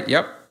 I'm right.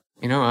 Yep.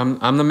 You know,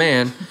 I'm the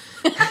man.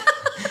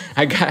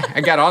 I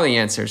got all the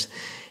answers.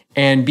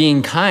 And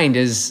being kind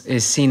is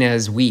seen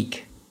as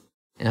weak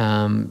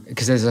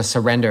because there's a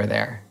surrender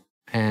there.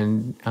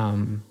 And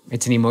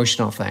it's an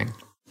emotional thing,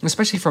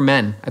 especially for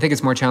men. I think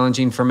it's more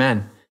challenging for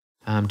men,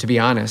 to be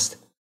honest,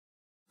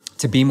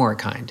 to be more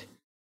kind,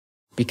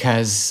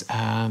 because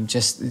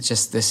just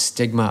this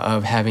stigma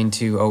of having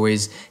to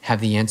always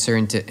have the answer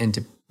and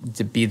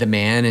to be the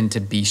man and to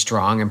be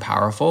strong and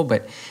powerful.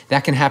 But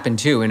that can happen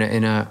too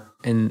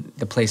in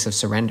the place of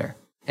surrender.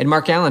 And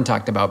Mark Allen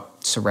talked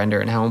about surrender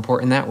and how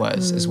important that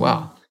was as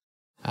well.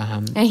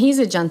 And he's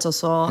a gentle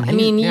soul. I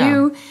mean,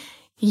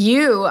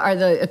 you are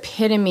the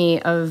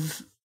epitome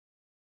of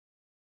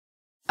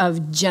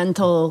of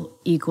gentle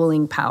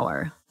equaling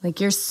power. Like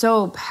you're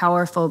so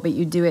powerful, but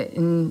you do it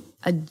in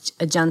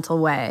a gentle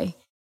way.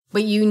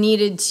 But you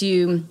needed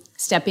to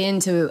step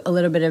into a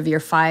little bit of your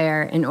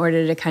fire in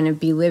order to kind of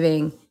be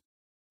living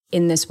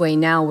in this way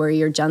now where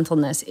your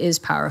gentleness is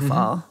powerful.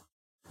 Mm-hmm.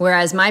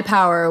 Whereas my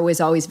power was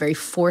always very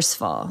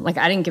forceful. Like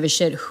I didn't give a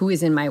shit who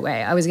was in my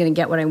way. I was going to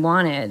get what I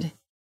wanted.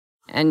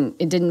 And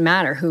it didn't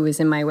matter who was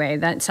in my way.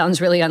 That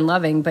sounds really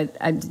unloving, but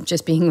I'm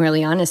just being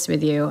really honest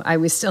with you. I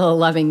was still a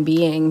loving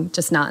being,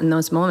 just not in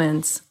those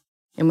moments.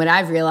 And what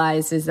I've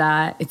realized is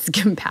that it's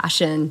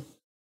compassion,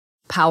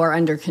 power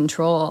under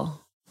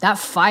control. That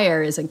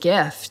fire is a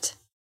gift.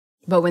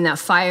 But when that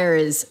fire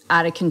is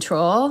out of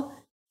control,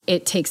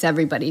 it takes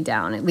everybody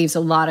down. It leaves a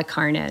lot of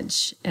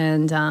carnage.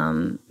 And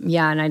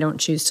and I don't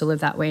choose to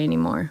live that way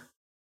anymore.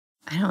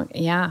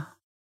 Yeah,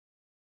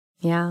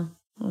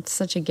 it's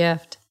such a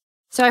gift.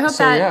 So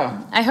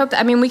I hope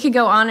I mean, we could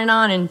go on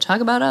and talk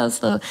about us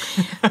for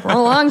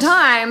a long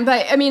time.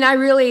 But I mean,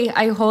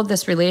 I hold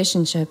this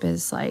relationship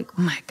as like,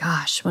 oh my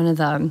gosh, one of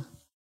the,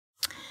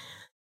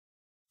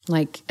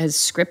 like as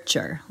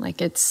scripture,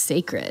 like it's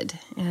sacred.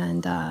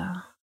 And,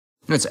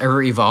 it's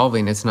ever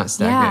evolving. It's not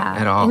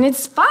stagnant at all. And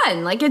it's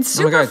fun. Like it's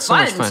super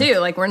fun too.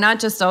 Like we're not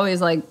just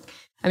always like,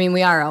 I mean,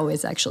 we are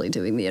always actually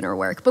doing the inner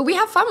work, but we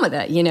have fun with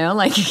it, you know?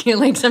 Like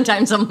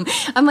sometimes I'm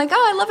like,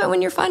 oh, I love it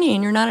when you're funny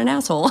and you're not an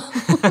asshole. I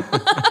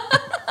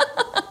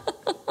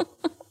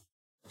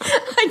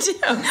do.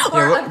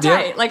 Or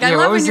uptight. I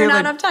love when you're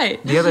not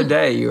uptight. The other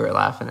day you were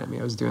laughing at me.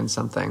 I was doing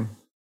something.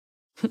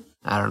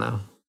 I don't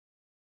know.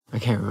 I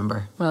can't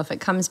remember. Well, if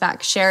it comes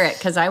back, share it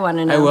because I want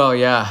to know. I will,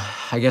 yeah.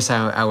 I guess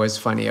I was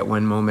funny at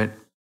one moment,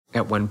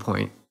 at one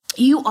point.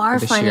 You are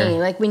funny. Year.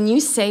 Like when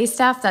you say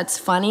stuff that's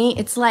funny,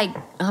 it's like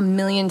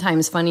 1,000,000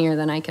 times funnier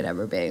than I could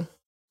ever be.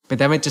 But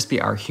that might just be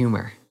our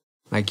humor.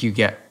 Like you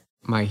get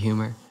my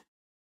humor.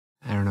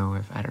 I don't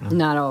know.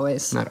 Not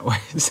always. Okay.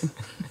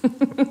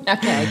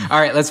 All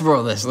right, let's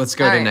roll this. Let's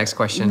go to the next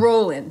question.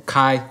 Rolling.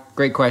 Kai,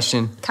 great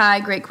question.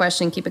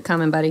 Keep it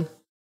coming, buddy.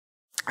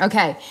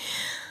 Okay.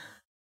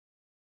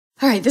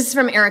 All right, this is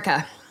from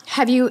Erica.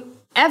 Have you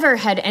ever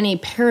had any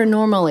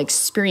paranormal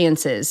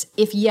experiences?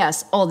 If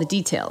yes, all the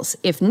details.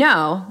 If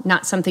no,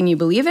 not something you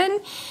believe in,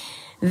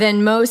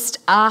 then most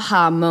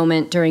aha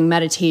moment during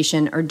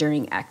meditation or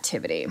during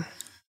activity.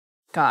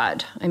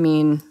 God, I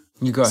mean...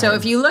 You go ahead. So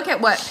if you look at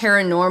what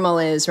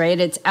paranormal is, right,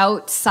 it's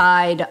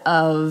outside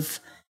of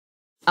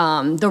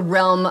the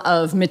realm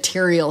of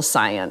material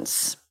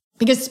science.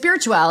 Because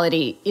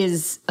spirituality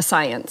is a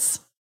science.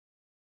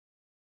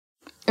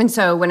 And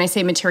so when I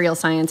say material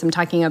science, I'm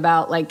talking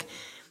about like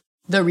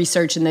the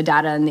research and the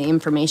data and the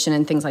information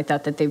and things like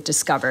that they've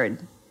discovered.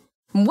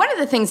 One of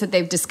the things that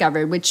they've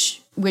discovered,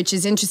 which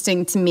is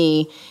interesting to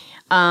me,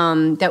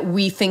 that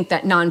we think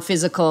that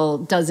non-physical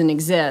doesn't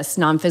exist,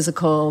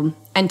 non-physical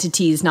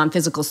entities,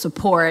 non-physical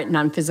support,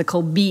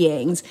 non-physical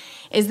beings,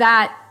 is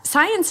that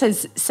science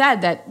has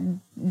said that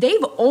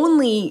they've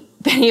only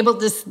been able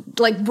to,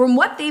 like from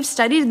what they've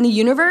studied in the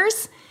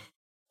universe,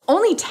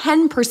 only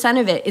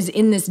 10% of it is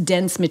in this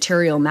dense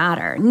material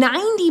matter.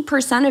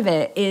 90% of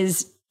it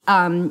is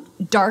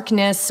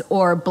darkness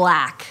or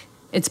black.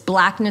 It's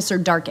blackness or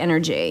dark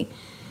energy.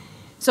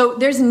 So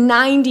there's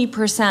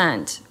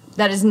 90%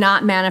 that is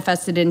not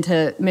manifested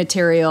into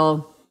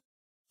material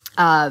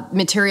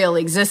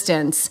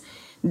existence.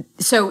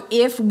 So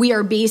if we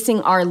are basing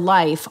our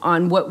life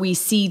on what we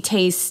see,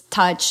 taste,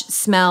 touch,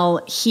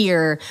 smell,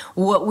 hear,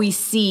 what we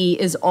see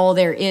is all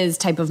there is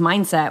type of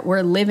mindset,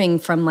 we're living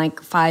from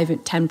like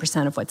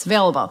 5-10% of what's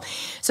available.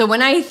 So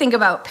when I think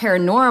about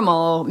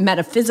paranormal,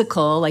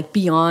 metaphysical, like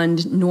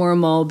beyond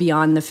normal,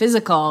 beyond the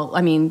physical,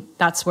 I mean,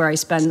 that's where I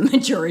spend the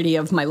majority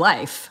of my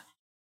life.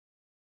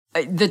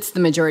 That's the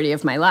majority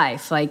of my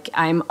life. Like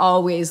I'm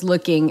always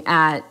looking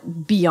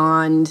at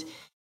beyond.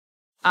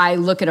 I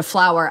look at a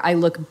flower, I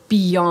look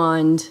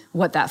beyond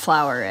what that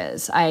flower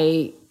is.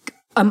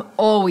 I'm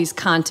always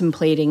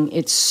contemplating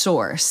its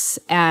source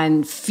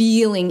and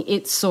feeling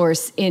its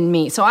source in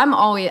me. So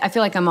I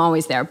feel like I'm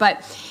always there.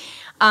 But,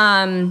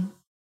 I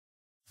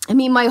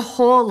mean, my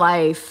whole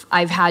life,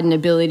 I've had an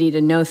ability to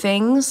know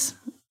things.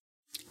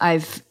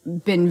 I've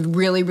been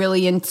really,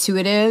 really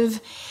intuitive.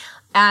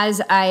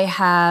 As I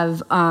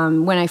have,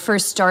 when I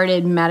first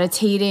started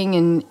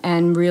meditating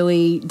and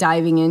really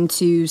diving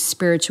into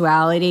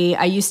spirituality,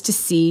 I used to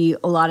see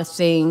a lot of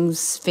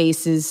things,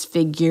 faces,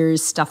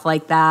 figures, stuff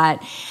like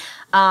that.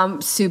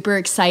 Super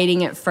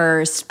exciting at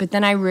first, but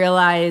then I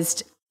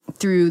realized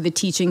through the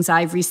teachings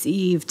I've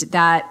received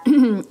that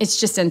it's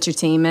just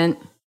entertainment.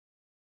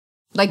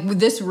 Like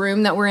this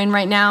room that we're in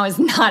right now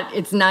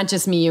it's not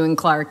just me, you, and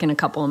Clark and a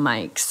couple of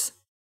mics.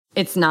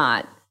 It's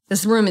not.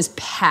 This room is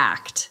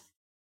packed.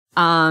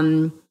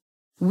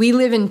 We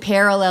live in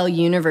parallel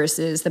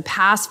universes. The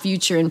past,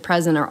 future, and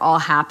present are all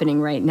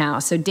happening right now.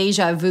 So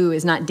deja vu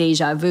is not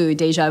deja vu.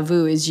 Deja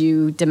vu is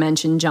you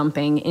dimension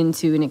jumping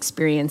into an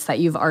experience that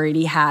you've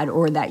already had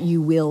or that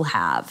you will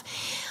have.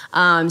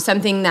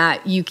 Something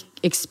that you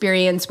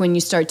experience when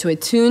you start to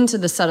attune to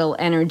the subtle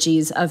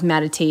energies of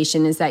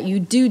meditation is that you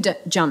do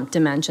jump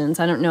dimensions.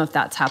 I don't know if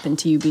that's happened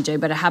to you, BJ,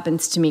 but it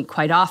happens to me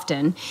quite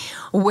often,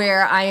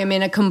 where I am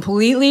in a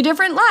completely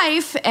different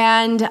life,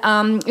 and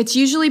it's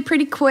usually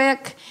pretty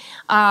quick.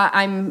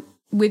 I'm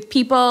with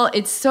people.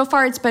 So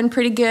far it's been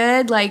pretty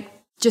good, like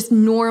just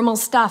normal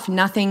stuff,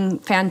 nothing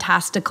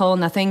fantastical,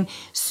 nothing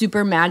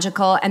super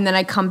magical. And then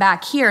I come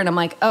back here and I'm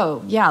like,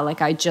 oh yeah,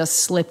 like I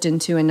slipped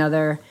into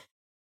another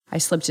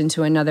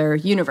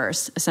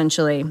universe,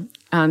 essentially.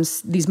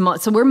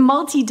 So we're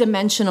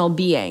multi-dimensional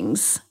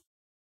beings.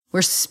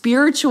 We're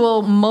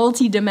spiritual,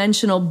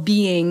 multi-dimensional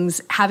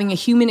beings having a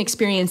human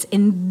experience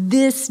in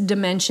this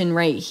dimension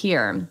right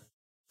here.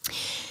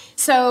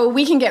 So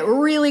we can get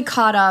really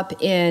caught up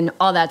in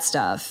all that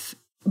stuff.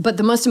 But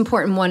the most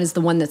important one is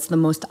the one that's the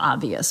most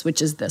obvious,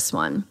 which is this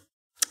one.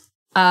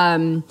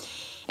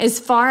 As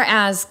far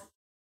as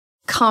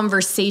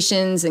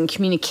conversations and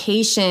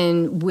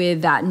communication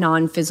with that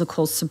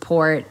non-physical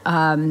support,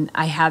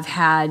 I have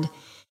had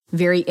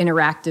very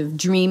interactive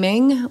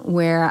dreaming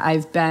where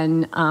I've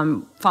been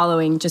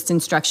following just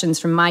instructions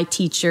from my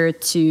teacher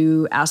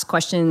to ask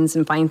questions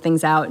and find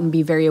things out and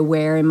be very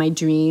aware in my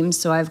dreams.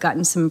 So I've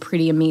gotten some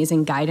pretty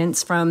amazing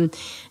guidance from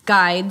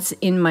guides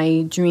in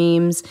my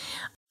dreams.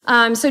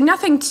 So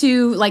nothing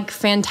too like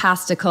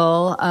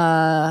fantastical.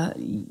 I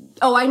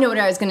know what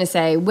I was going to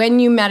say. When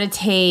you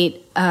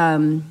meditate,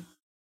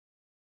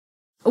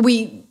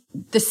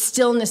 the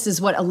stillness is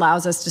what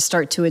allows us to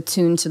start to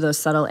attune to those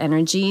subtle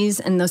energies.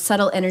 And those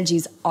subtle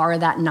energies are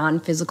that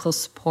non-physical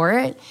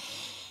support.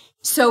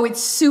 So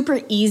it's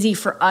super easy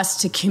for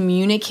us to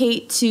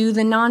communicate to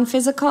the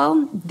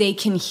non-physical. They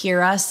can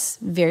hear us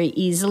very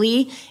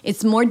easily.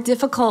 It's more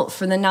difficult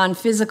for the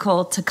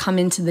non-physical to come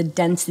into the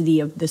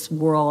density of this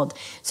world.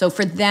 So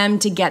for them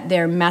to get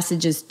their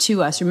messages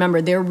to us,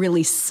 remember, they're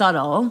really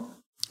subtle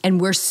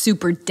and we're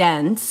super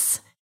dense.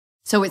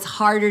 So it's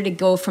harder to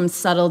go from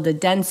subtle to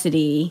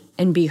density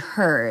and be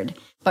heard.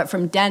 But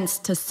from dense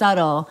to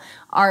subtle,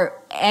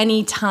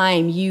 any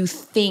time you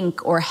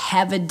think or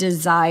have a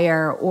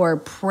desire or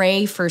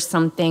pray for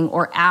something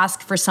or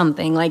ask for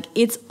something, like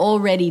it's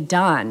already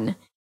done.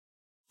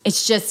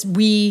 It's just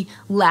we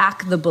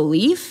lack the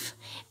belief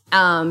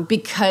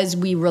because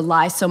we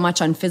rely so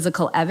much on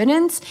physical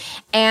evidence,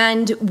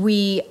 and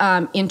we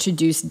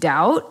introduce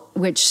doubt,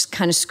 which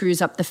kind of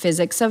screws up the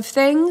physics of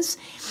things.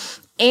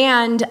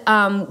 And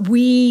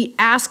we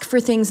ask for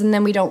things and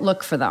then we don't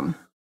look for them.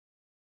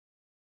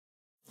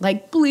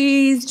 Like,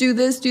 please do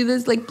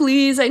this, like,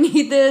 please, I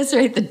need this,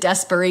 right? The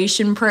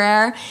desperation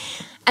prayer.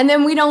 And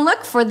then we don't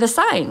look for the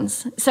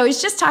signs. So I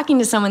was just talking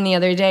to someone the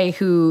other day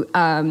who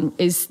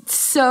is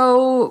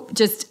so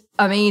just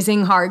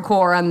amazing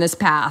hardcore on this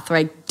path,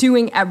 right?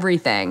 Doing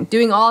everything,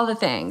 doing all the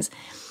things.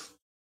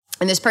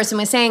 And this person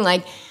was saying,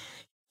 like,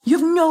 you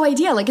have no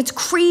idea. Like, it's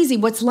crazy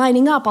what's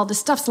lining up. All this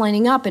stuff's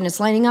lining up and it's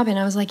lining up. And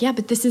I was like, yeah,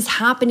 but this is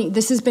happening.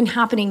 This has been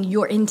happening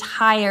your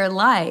entire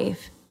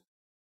life.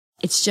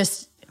 It's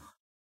just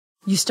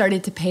you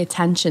started to pay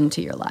attention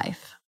to your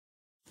life.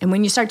 And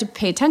when you start to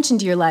pay attention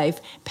to your life,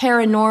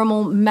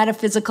 paranormal,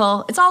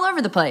 metaphysical, it's all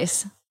over the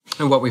place.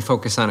 And what we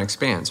focus on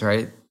expands,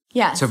 right?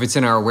 Yes. So if it's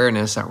in our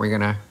awareness, aren't we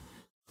going to...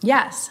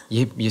 Yes.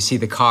 You see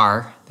the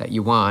car that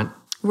you want.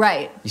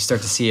 Right. You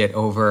start to see it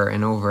over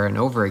and over and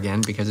over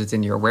again because it's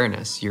in your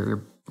awareness.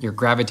 You're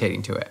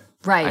gravitating to it.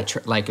 Right.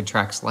 Like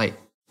attracts light.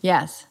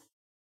 Yes.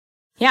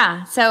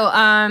 Yeah. So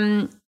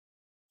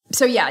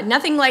yeah,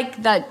 nothing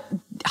like that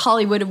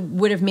Hollywood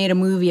would have made a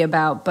movie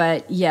about,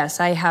 but yes,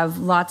 I have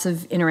lots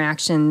of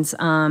interactions.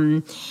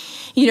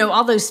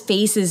 All those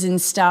faces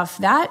and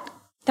stuff,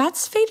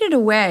 that's faded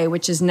away,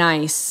 which is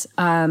nice.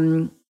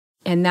 And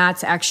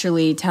that's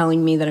actually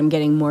telling me that I'm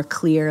getting more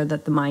clear,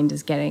 that the mind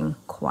is getting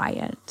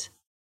quiet.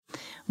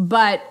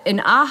 But an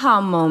aha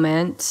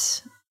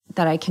moment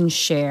that I can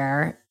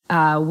share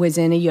was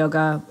in a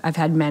yoga. I've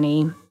had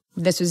many.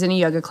 This was in a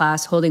yoga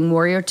class holding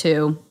Warrior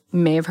 2. You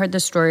may have heard the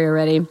story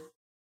already.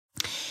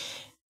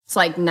 It's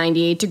like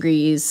 98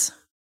 degrees.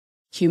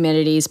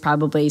 Humidity is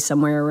probably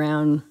somewhere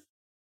around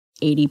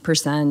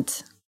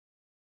 80%.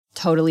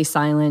 Totally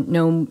silent,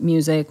 no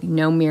music,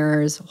 no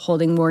mirrors,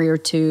 holding Warrior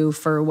 2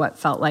 for what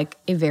felt like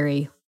a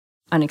very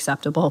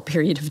unacceptable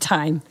period of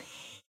time.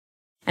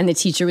 And the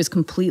teacher was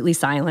completely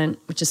silent,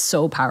 which is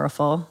so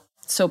powerful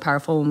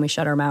when we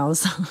shut our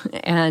mouths,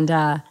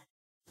 and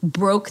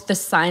broke the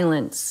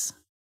silence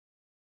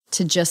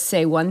to just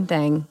say one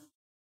thing.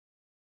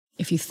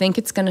 If you think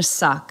it's going to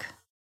suck,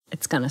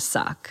 it's going to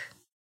suck.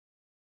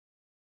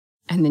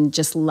 And then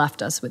just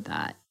left us with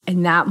that.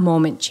 And that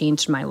moment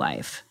changed my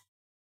life.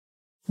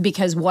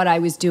 Because what I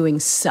was doing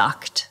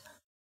sucked.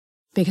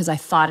 Because I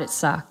thought it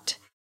sucked.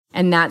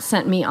 And that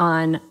sent me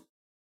on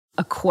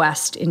a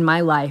quest in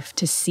my life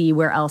to see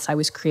where else I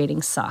was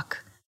creating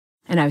suck.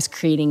 And I was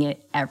creating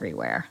it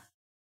everywhere.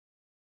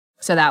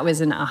 So that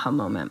was an aha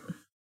moment.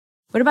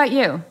 What about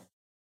you?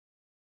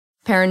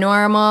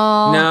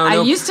 Paranormal? No.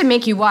 I used to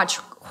make you watch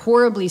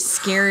horribly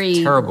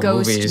scary terrible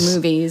ghost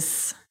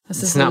movies.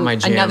 This is not my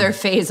jam another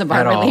phase of our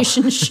at all.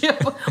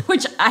 relationship,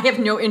 which I have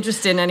no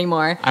interest in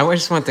anymore. I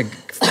just want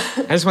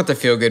the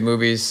feel good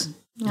movies.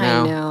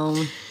 I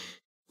know.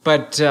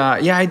 But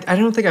yeah, I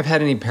don't think I've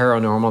had any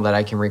paranormal that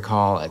I can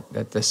recall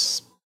at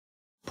this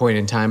point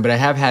in time. But I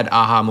have had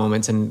aha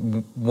moments,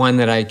 and one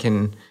that I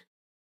can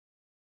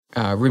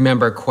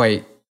remember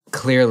quite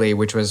clearly,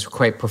 which was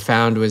quite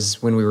profound,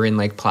 was when we were in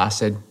Lake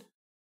Placid.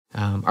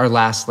 Our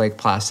last Lake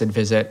Placid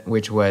visit,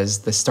 which was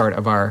the start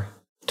of our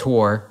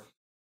tour.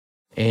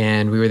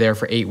 And we were there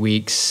for 8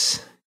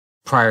 weeks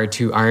prior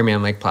to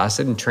Ironman Lake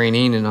Placid and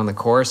training and on the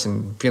course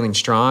and feeling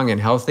strong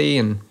and healthy.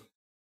 And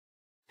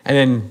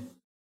then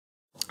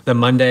the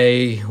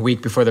Monday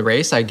week before the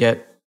race, I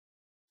get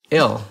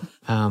ill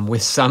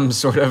with some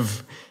sort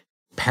of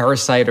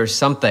parasite or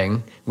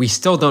something. We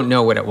still don't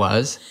know what it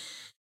was.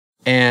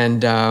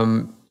 And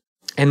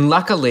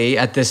luckily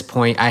at this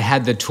point, I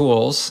had the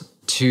tools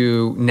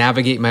to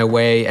navigate my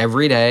way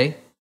every day,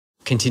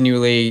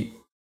 continually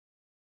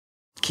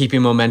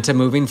keeping momentum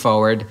moving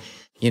forward.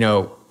 You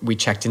know, we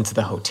checked into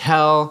the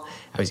hotel.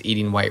 I was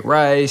eating white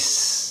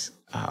rice,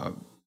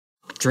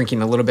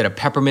 drinking a little bit of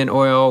peppermint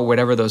oil,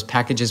 whatever those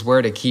packages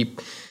were to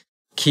keep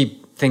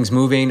things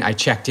moving. I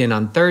checked in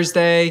on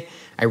Thursday.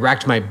 I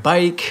racked my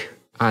bike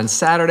on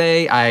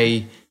Saturday.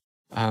 I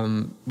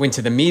went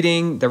to the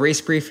meeting, the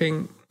race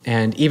briefing,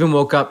 and even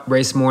woke up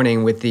race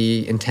morning with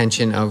the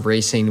intention of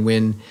racing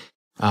when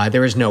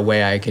there was no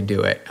way I could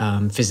do it.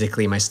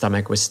 Physically, my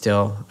stomach was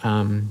still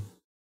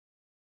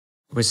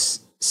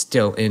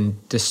in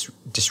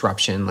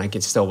disruption, like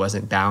it still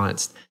wasn't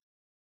balanced.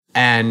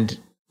 And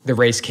the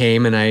race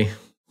came and I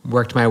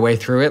worked my way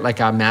through it like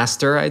a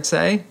master, I'd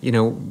say, you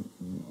know,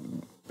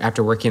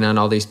 after working on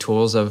all these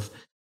tools of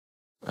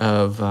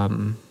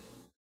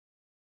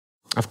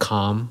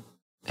calm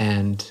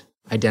and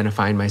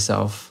identifying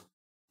myself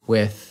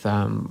with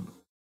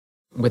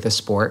a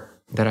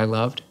sport that I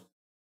loved.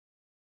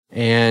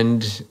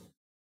 And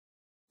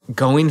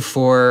going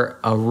for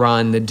a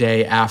run the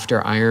day after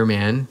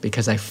Ironman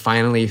because I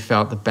finally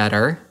felt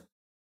better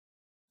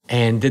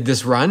and did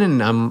this run,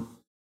 and I'm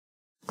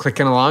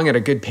clicking along at a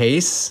good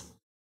pace.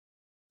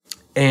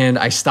 And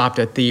I stopped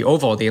at the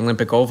oval, the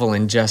Olympic Oval,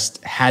 and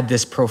just had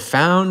this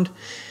profound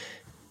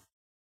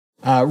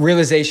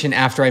realization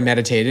after I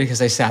meditated,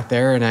 because I sat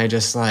there and I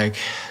just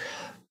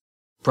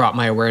brought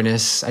my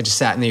awareness. I just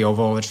sat in the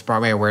oval, just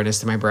brought my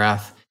awareness to my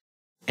breath.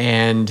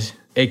 And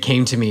it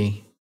came to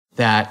me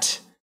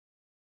that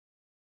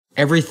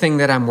everything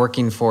that I'm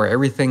working for,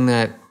 everything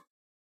that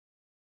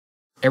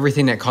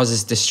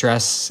causes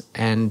distress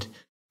and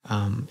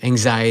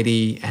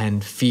anxiety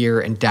and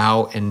fear and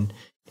doubt and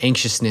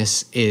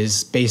anxiousness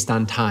is based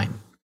on time.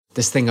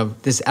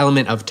 This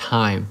element of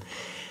time.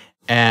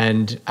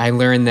 And I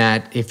learned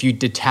that if you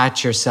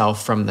detach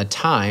yourself from the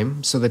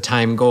time, so the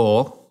time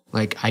goal,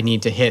 like I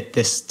need to hit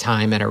this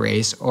time at a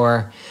race,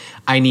 or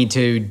I need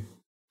to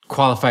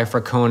qualify for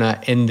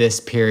Kona in this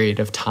period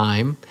of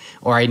time,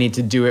 or I need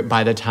to do it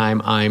by the time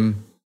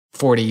I'm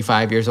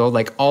 45 years old,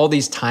 like all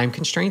these time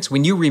constraints.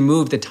 When you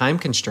remove the time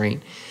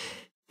constraint,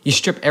 you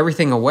strip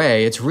everything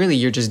away. It's really,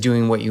 you're just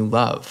doing what you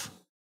love.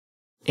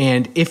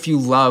 And if you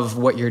love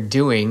what you're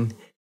doing,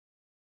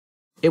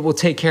 it will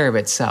take care of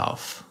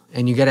itself.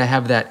 And you got to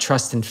have that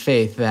trust and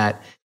faith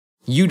that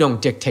you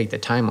don't dictate the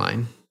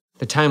timeline.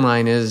 The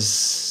timeline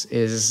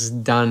is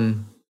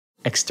done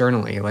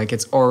externally, like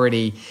it's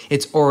already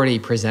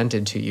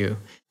presented to you.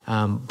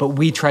 But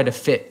we try to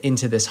fit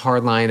into this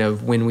hard line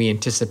of when we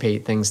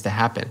anticipate things to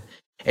happen.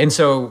 And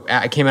so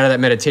I came out of that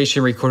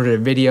meditation, recorded a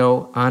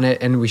video on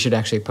it, and we should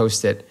actually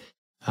post it.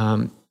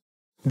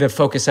 The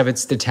focus of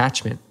it's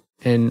detachment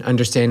and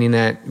understanding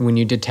that when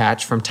you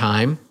detach from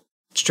time,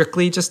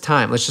 strictly just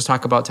time, let's just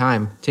talk about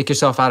time. Take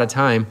yourself out of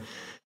time.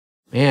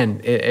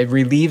 Man, it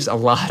relieves a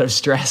lot of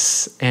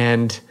stress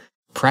and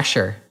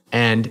pressure.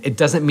 And it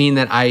doesn't mean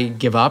that I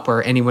give up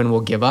or anyone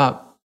will give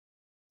up.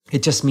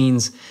 It just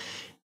means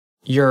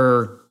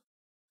you're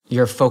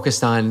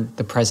focused on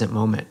the present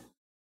moment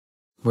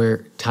where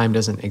time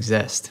doesn't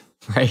exist,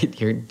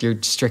 right?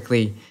 You're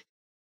strictly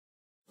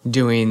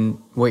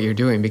doing what you're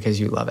doing because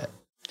you love it.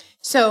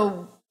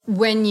 So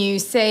when you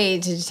say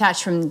to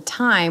detach from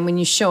time, when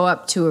you show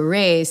up to a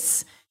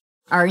race,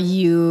 are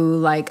you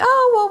like,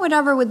 oh, well,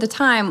 whatever with the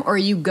time, or are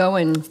you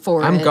going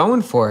for it? I'm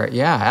going for it.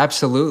 Yeah,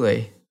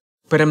 absolutely.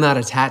 But I'm not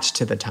attached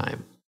to the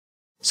time.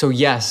 So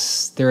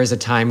yes, there is a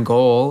time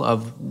goal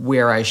of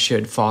where I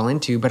should fall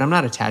into, but I'm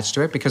not attached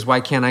to it because why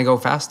can't I go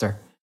faster?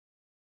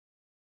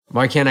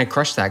 Why can't I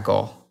crush that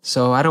goal?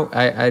 So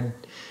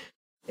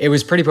it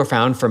was pretty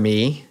profound for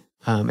me.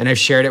 And I've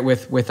shared it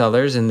with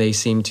others, and they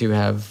seem to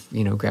have,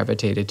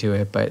 gravitated to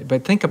it.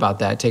 But think about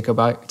that. Take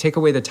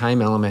away the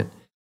time element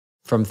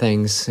from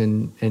things,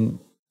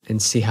 and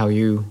see how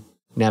you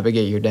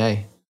navigate your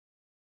day.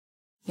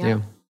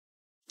 Yeah.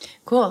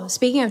 Cool.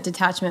 Speaking of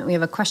detachment, we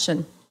have a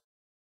question.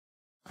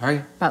 All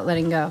right. About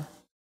letting go.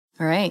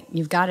 All right,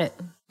 you've got it.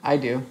 I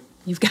do.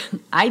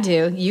 I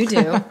do. You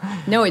do.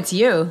 No, it's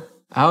you.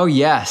 Oh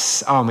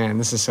yes. Oh man,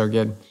 this is so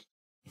good.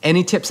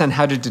 Any tips on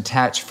how to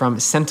detach from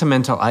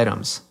sentimental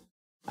items?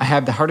 I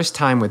have the hardest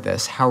time with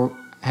this. How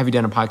have you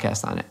done a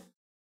podcast on it?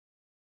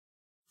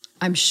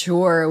 I'm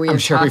sure we've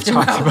talked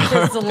about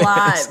this a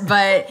lot,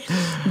 but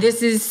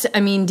this is,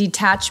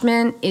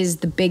 detachment is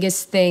the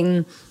biggest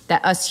thing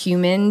that us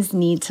humans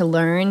need to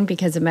learn,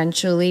 because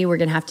eventually we're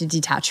going to have to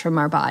detach from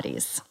our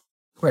bodies.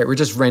 Right. We're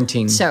just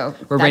renting.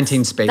 We're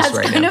renting space right now.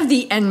 That's kind of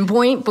the end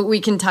point, but we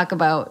can talk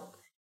about.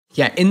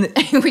 Yeah.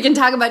 We can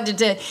talk about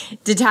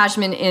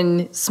detachment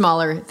in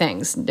smaller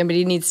things.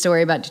 Nobody needs to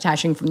worry about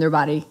detaching from their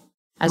body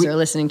as they're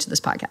listening to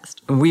this podcast.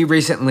 We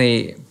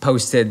recently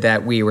posted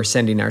that we were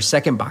sending our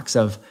second box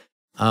of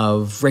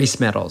race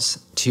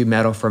medals to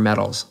Medal for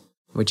Medals,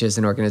 which is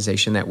an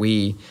organization that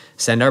we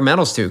send our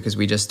medals to because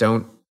we just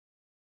don't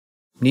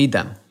need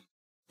them.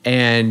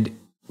 And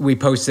we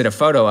posted a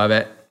photo of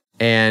it,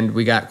 and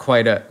we got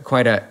quite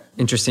a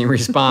interesting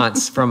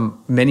response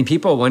from many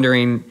people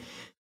wondering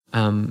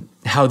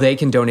how they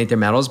can donate their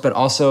medals, but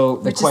also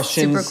the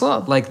questions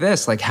like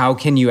this, like how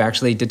can you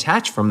actually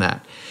detach from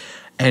that?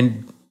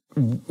 And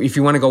if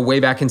you want to go way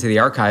back into the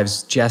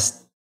archives,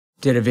 Jess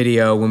did a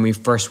video when we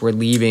first were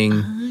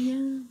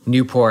leaving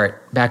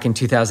Newport back in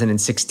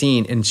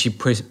 2016, and she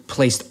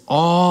placed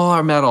all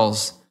our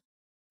medals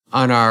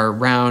on our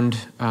round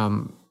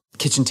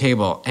kitchen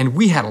table, and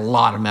we had a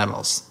lot of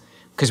medals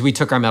because we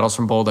took our medals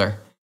from Boulder.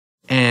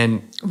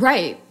 And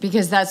right,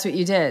 because that's what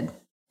you did.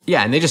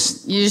 Yeah, and you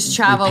just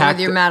travel with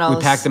your medals.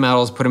 We packed the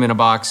medals, put them in a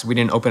box. We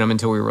didn't open them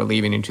until we were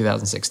leaving in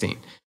 2016.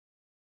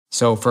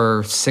 So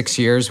for 6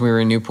 years, we were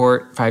in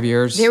Newport. 5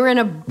 years, they were in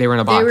a box. They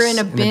were in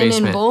a bin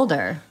in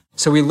Boulder.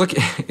 So we look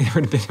at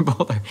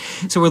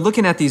So we're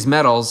looking at these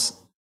medals,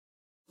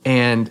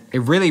 and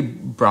it really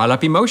brought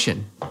up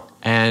emotion.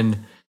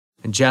 And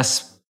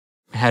Jess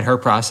had her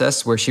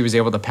process where she was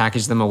able to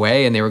package them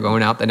away, and they were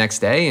going out the next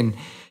day. And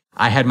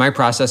I had my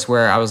process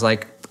where I was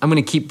like, I'm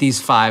going to keep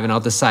these 5, and I'll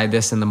decide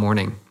this in the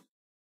morning.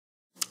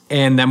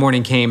 And that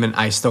morning came, and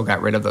I still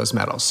got rid of those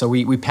medals. So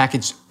we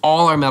packaged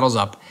all our medals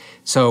up.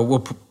 So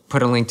we'll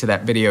put a link to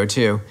that video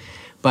too.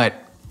 But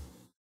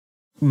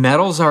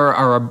medals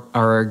are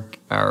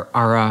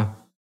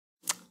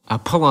a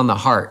pull on the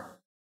heart,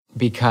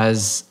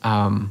 because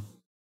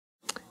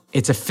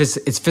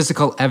it's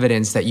physical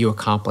evidence that you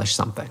accomplished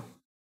something,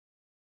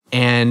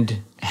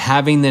 and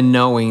having the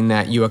knowing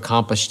that you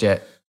accomplished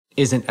it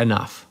isn't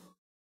enough.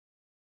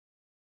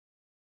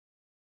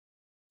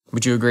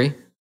 Would you agree?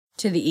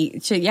 To the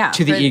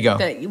ego.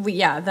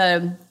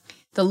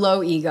 The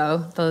low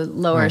ego, the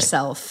lower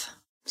self.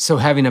 So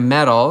having a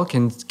medal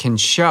can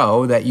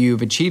show that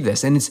you've achieved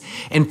this,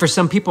 and for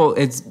some people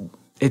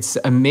it's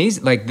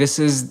amazing. Like this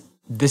is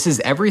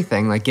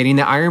everything. Like getting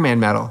the Ironman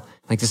medal.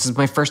 Like this is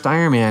my first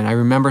Ironman. I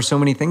remember so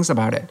many things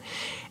about it,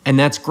 and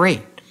that's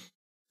great.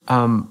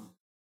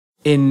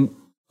 In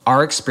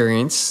our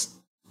experience,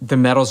 the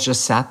medals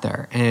just sat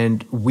there,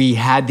 and we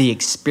had the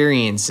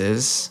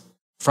experiences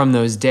from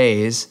those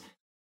days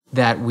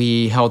that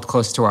we held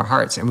close to our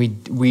hearts, and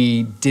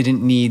we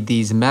didn't need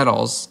these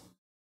medals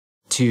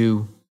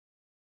to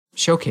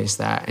showcase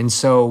that. And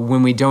so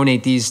when we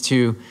donate these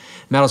to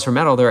Medals for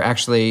Medal, they're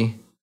actually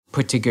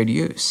put to good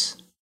use.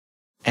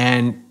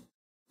 And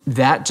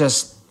that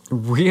just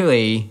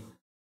really,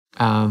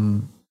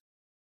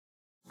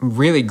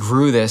 really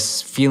grew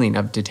this feeling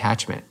of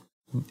detachment.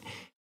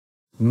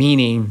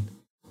 Meaning,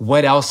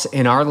 what else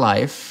in our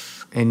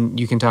life, and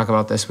you can talk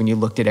about this when you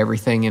looked at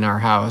everything in our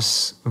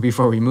house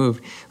before we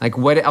moved, like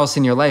what else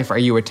in your life are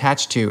you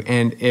attached to?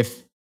 And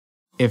if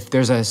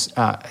there's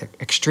a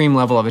extreme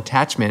level of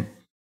attachment,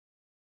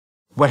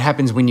 what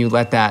happens when you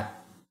let that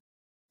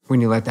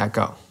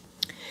go?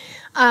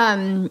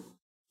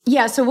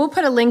 Yeah, so we'll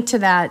put a link to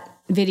that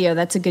video.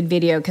 That's a good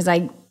video, because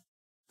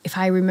if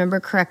I remember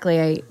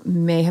correctly, I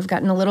may have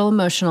gotten a little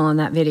emotional in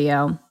that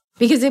video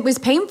because it was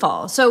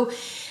painful. So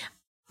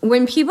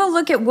when people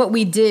look at what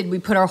we did, we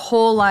put our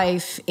whole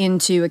life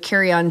into a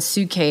carry-on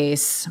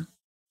suitcase.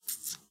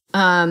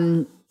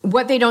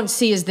 What they don't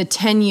see is the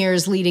 10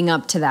 years leading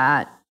up to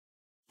that.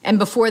 And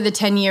before the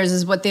 10 years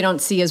is what they don't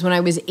see is when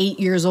I was 8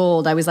 years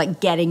old, I was like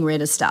getting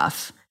rid of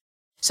stuff.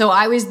 So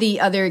I was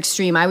the other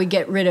extreme. I would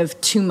get rid of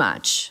too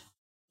much.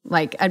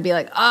 Like I'd be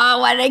like, oh,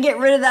 why did I get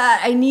rid of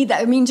that? I need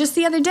that. I mean, just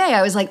the other day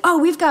I was like,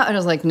 oh, and I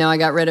was like, no, I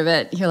got rid of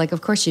it. You're like,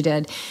 of course you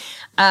did.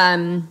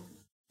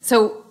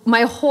 So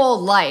my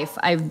whole life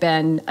I've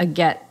been a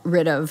get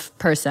rid of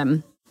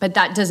person, but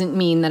that doesn't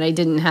mean that I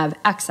didn't have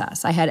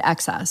excess. I had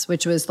excess,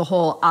 which was the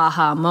whole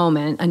aha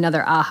moment,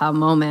 another aha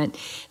moment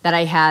that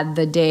I had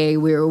the day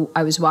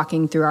I was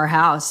walking through our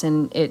house,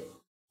 and I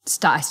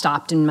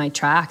stopped in my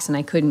tracks and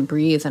I couldn't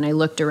breathe, and I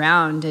looked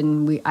around,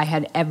 and I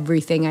had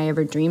everything I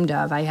ever dreamed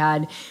of. I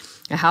had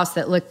a house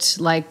that looked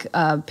like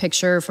a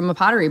picture from a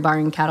Pottery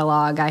Barn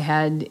catalog. I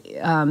had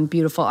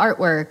beautiful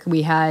artwork.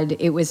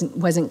 It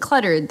wasn't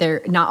cluttered.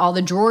 Not all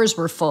the drawers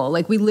were full.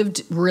 Like we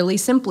lived really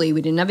simply.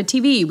 We didn't have a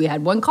TV. We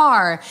had one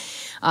car.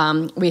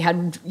 We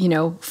had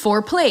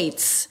 4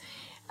 plates,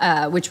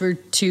 which were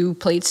 2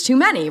 plates too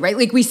many, right?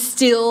 Like we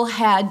still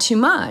had too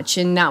much.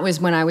 And that was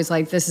when I was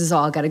like, this is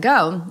all got to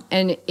go.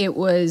 And it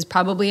was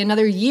probably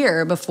another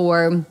year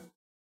before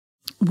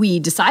we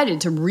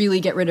decided to really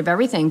get rid of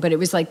everything, but it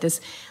was like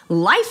this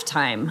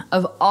lifetime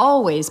of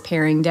always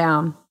paring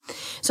down.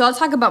 So I'll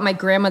talk about my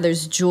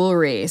grandmother's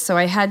jewelry. So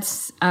I had,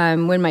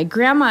 when my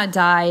grandma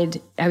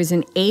died, I was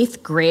in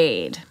 8th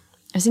grade.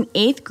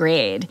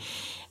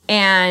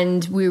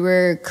 And we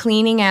were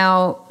cleaning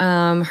out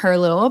her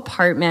little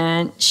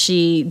apartment.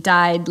 She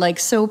died like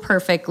so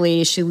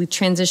perfectly. She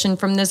transitioned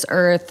from this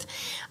earth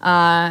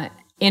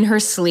in her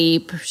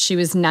sleep. She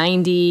was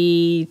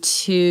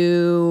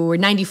 92 or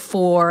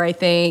 94, I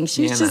think.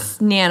 She was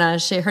just Nana.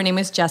 Her name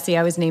was Jessie.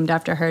 I was named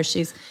after her.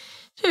 She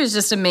was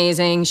just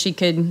amazing. She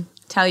could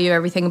tell you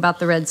everything about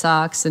the Red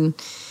Sox. And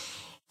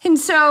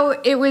so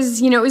it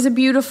was, it was a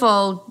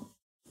beautiful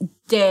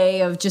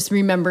day of just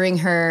remembering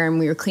her, and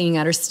we were cleaning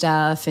out her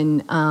stuff,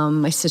 and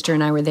my sister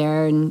and I were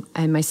there,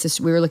 and my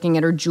sister, we were looking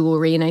at her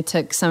jewelry, and I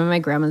took some of my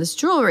grandmother's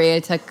jewelry. I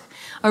took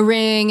a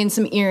ring and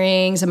some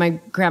earrings, and my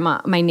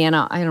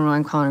Nana, I don't know why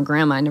I'm calling her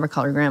grandma, I never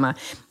called her grandma.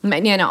 My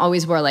Nana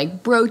always wore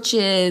like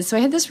brooches, so I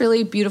had this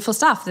really beautiful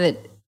stuff that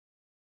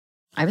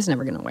I was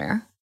never going to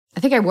wear. I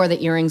think I wore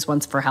the earrings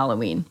once for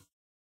Halloween,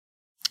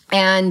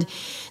 and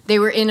they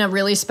were in a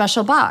really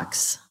special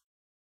box.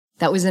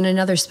 That was in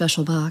another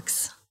special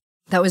box.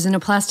 That was in a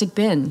plastic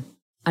bin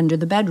under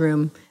the bed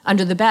in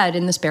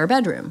the spare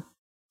bedroom.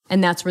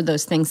 And that's where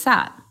those things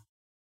sat.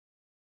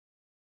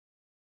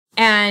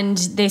 And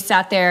they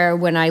sat there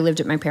when I lived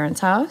at my parents'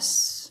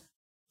 house.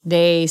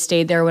 They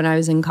stayed there when I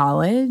was in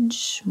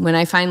college. When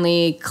I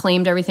finally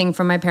claimed everything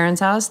from my parents'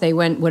 house, they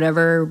went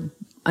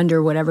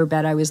under whatever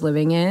bed I was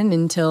living in,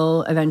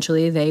 until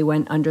eventually they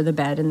went under the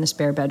bed in the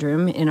spare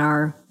bedroom in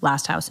our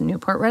last house in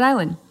Newport, Rhode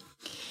Island.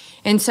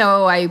 And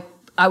so I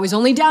was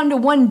only down to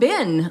one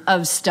bin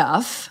of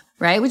stuff,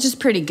 right, which is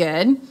pretty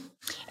good.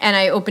 And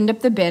I opened up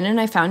the bin and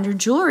I found her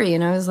jewelry,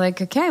 and I was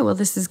like, okay, well,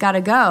 this has got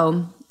to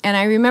go. And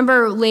I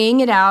remember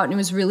laying it out, and it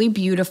was really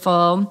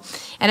beautiful.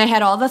 And I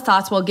had all the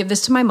thoughts, well, I'll give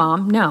this to my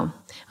mom. No.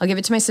 I'll give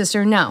it to my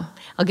sister. No.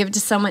 I'll give it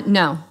to someone.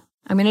 No.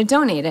 I'm going to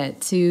donate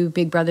it to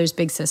Big Brothers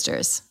Big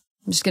Sisters.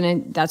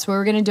 That's what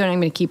we're going to do. And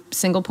I'm going to keep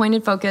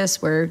single-pointed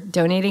focus. We're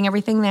donating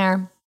everything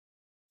there.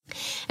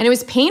 And it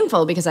was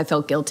painful because I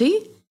felt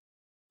guilty.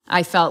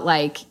 I felt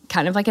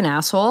kind of like an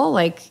asshole,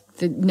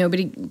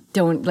 nobody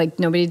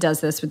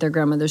does this with their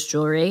grandmother's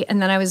jewelry.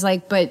 And then I was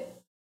like,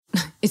 but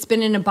it's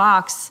been in a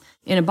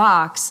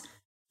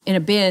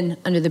bin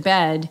under the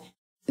bed.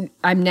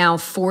 I'm now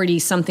 40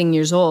 something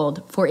years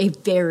old for a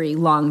very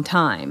long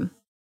time.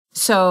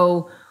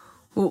 So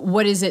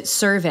what is it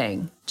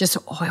serving? Just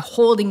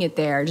holding it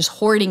there, just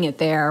hoarding it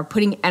there,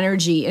 putting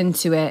energy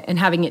into it and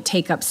having it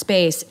take up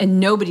space, and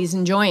nobody's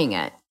enjoying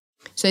it.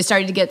 So I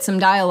started to get some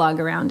dialogue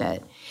around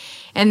it.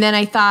 And then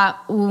I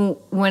thought,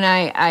 when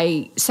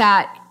I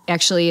sat,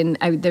 actually, and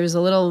there was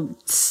a little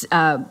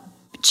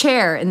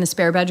chair in the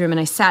spare bedroom, and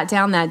I sat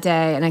down that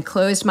day, and I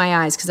closed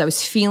my eyes because I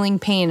was feeling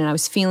pain, and I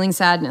was feeling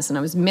sadness, and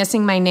I was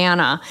missing my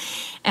Nana.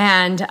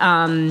 And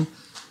I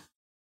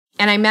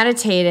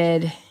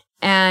meditated,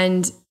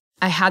 and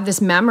I had this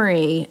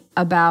memory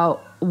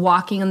about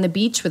walking on the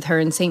beach with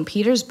her in St.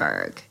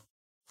 Petersburg,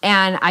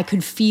 and I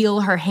could feel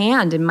her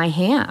hand in my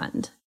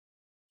hand.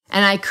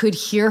 And I could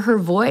hear her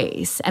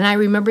voice. And I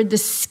remembered the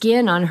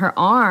skin on her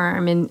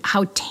arm and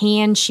how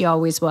tan she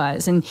always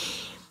was. And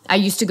I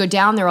used to go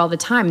down there all the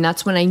time. And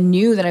that's when I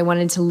knew that I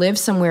wanted to live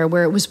somewhere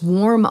where it was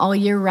warm all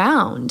year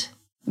round,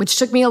 which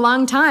took me a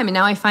long time. And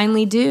now I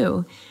finally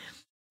do.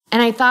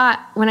 And I thought,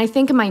 when I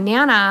think of my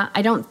Nana,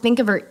 I don't think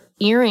of her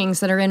earrings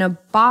that are in a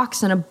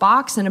box and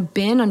a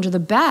bin under the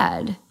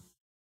bed.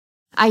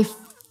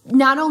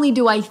 Not only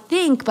do I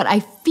think, but I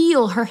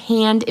feel her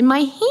hand in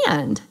my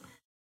hand.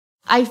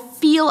 I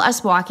feel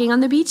us walking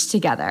on the beach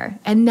together,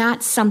 and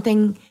that's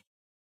something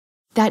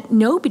that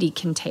nobody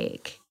can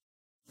take,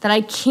 that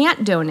I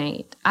can't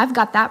donate. I've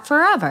got that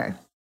forever.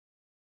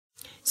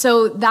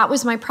 So that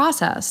was my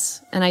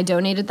process, and I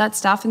donated that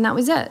stuff, and that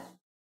was it.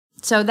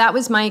 So that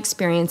was my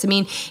experience. I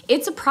mean,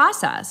 it's a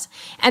process.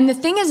 And the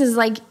thing is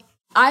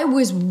I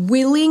was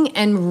willing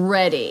and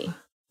ready,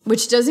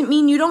 which doesn't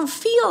mean you don't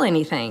feel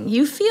anything.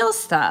 You feel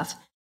stuff.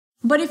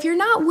 But if you're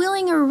not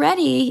willing or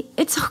ready,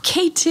 it's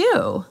okay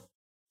too.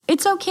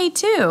 It's okay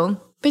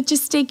too, but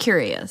just stay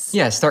curious.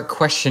 Yeah, start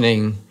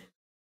questioning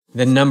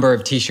the number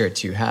of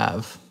T-shirts you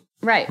have.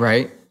 Right.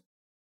 Right?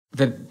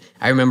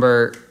 I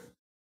remember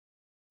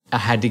I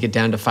had to get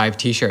down to 5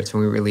 T-shirts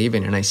when we were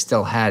leaving, and I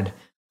still had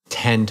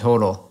 10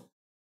 total,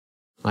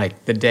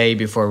 the day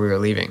before we were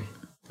leaving.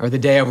 Or the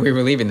day we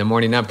were leaving, the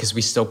morning up, because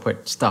we still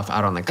put stuff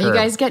out on the curb. Are you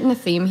guys getting a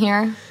theme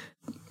here?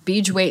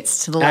 Beej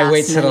waits to the last minute. I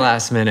wait to the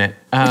last minute.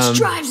 Which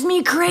drives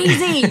me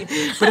crazy.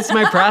 But it's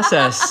my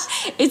process.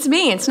 It's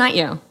me. It's not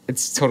you.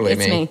 It's totally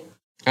me.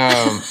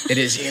 It's me. It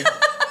is you.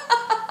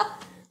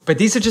 But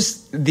these are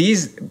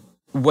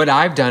what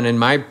I've done in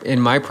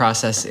my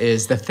process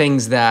is the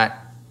things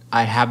that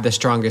I have the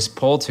strongest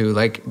pull to,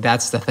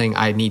 that's the thing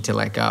I need to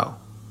let go.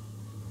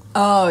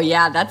 Oh,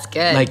 yeah, that's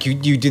good.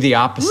 You do the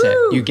opposite.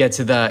 Woo! You get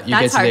to the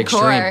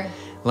extreme.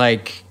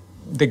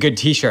 The good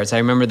T-shirts. I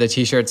remember the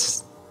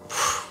T-shirts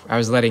I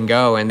was letting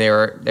go, and they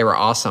were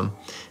awesome.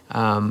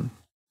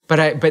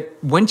 But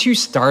once you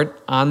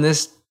start on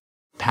this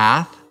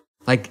path,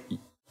 like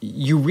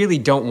you really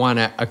don't want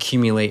to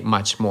accumulate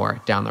much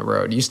more down the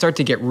road. You start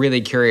to get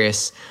really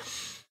curious.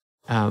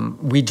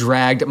 We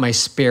dragged my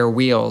spare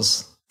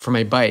wheels for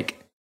my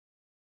bike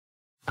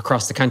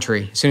across the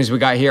country. As soon as we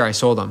got here, I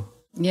sold them.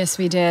 Yes,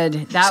 we did.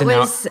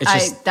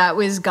 That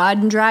was God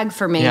and drag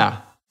for me.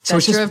 Yeah. So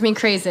that drove me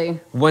crazy.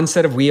 One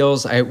set of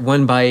wheels,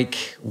 one bike,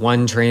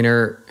 one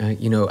trainer.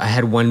 I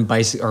had one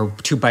bicycle or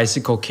two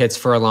bicycle kits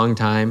for a long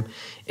time.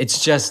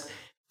 It's just,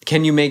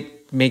 can you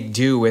make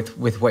do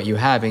with what you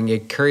have and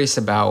get curious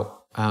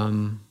about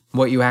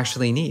what you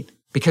actually need?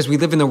 Because we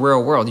live in the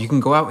real world. You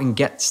can go out and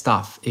get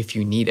stuff if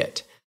you need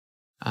it.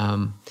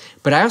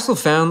 But I also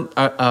found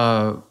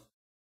a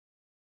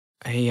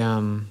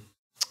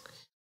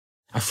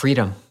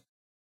freedom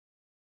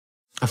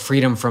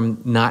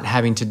from not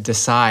having to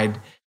decide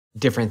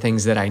different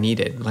things that I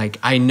needed. Like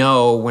I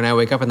know when I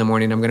wake up in the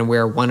morning, I'm going to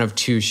wear one of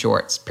two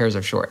pairs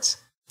of shorts.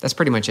 That's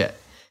pretty much it.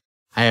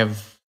 I'm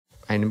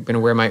going to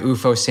wear my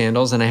UFO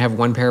sandals and I have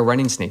one pair of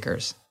running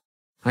sneakers.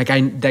 Like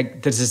the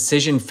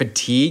decision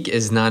fatigue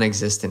is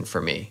non-existent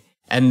for me.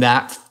 And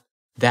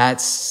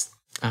that's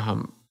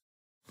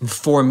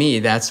for me,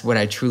 that's what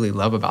I truly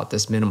love about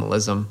this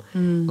minimalism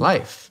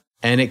life.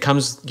 And it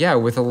comes,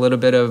 with a little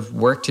bit of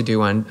work to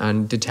do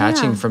on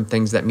detaching from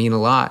things that mean a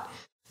lot.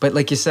 But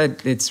like you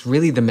said, it's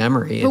really the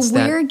memory. But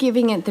we're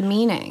giving it the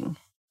meaning.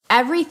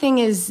 Everything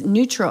is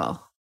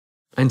neutral.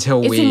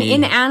 Until it's an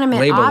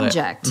inanimate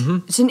object.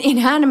 It's an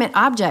inanimate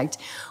object.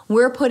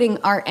 We're putting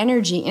our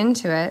energy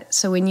into it.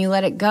 So when you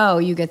let it go,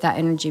 you get that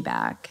energy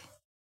back.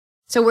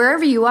 So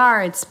wherever you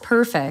are, it's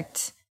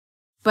perfect.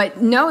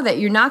 But know that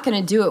you're not going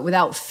to do it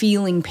without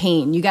feeling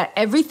pain.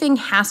 Everything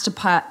has to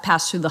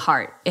pass through the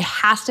heart. It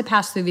has to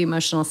pass through the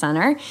emotional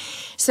center.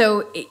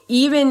 So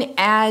even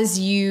as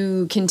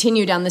you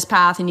continue down this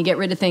path and you get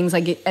rid of things,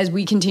 like as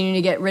we continue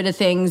to get rid of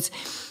things,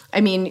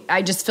 I mean,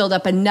 I just filled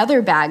up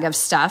another bag of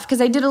stuff because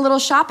I did a little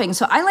shopping.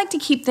 So I like to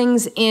keep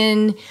things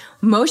in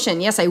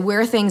motion. Yes, I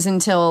wear things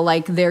until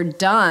like they're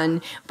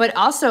done, but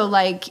also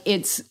like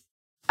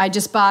I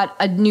just bought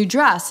a new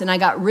dress and I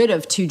got rid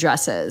of 2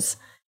 dresses.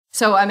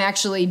 So I'm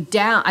actually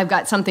down. I've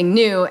got something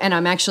new and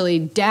I'm actually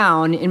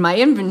down in my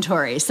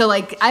inventory. So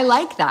like, I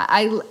like that.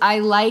 I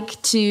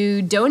like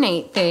to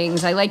donate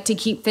things. I like to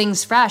keep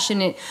things fresh.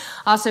 And it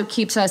also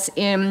keeps us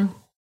in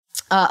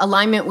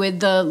alignment with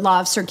the law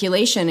of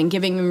circulation and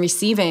giving and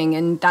receiving.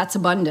 And that's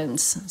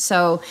abundance.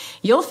 So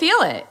you'll feel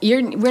it.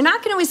 We're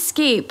not going to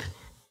escape.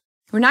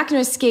 We're not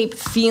going to escape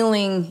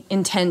feeling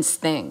intense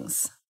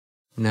things.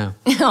 No.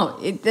 No,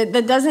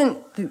 that doesn't,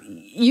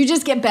 you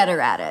just get better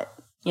at it.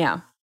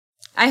 Yeah.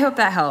 I hope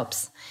that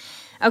helps.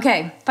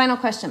 Okay, final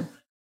question.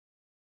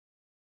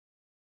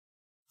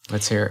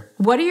 Let's hear it.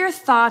 What are your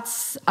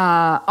thoughts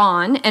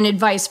on and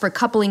advice for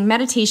coupling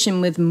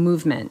meditation with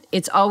movement?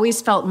 It's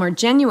always felt more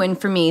genuine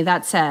for me.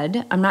 That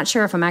said, I'm not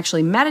sure if I'm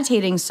actually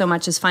meditating so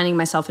much as finding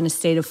myself in a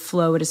state of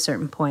flow at a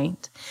certain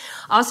point.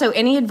 Also,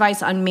 any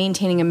advice on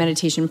maintaining a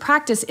meditation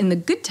practice in the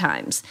good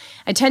times?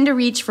 I tend to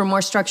reach for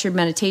more structured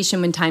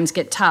meditation when times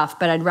get tough,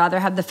 but I'd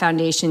rather have the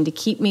foundation to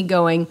keep me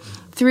going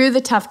through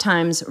the tough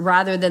times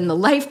rather than the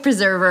life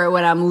preserver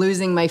when I'm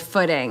losing my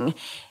footing.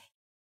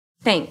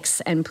 Thanks,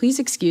 and please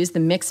excuse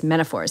the mixed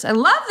metaphors. I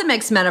love the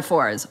mixed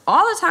metaphors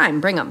all the time.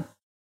 Bring them.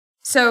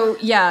 So,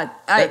 yeah,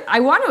 I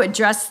want to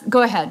address...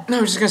 Go ahead. No,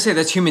 I was just going to say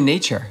that's human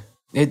nature.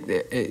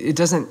 It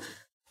doesn't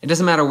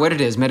matter what it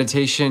is.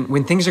 Meditation,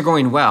 when things are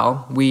going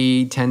well,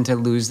 we tend to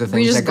lose the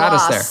things that got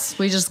us there.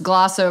 We just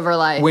gloss over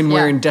life. When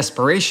we're in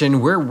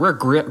desperation, we're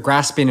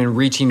grasping and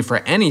reaching for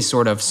any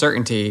sort of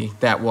certainty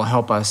that will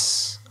help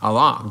us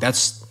along.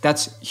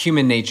 That's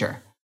human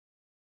nature.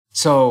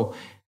 So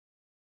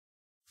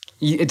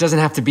it doesn't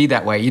have to be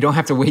that way. You don't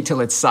have to wait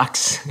till it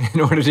sucks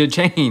in order to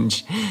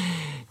change.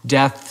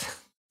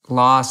 Death,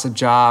 loss, a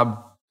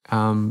job,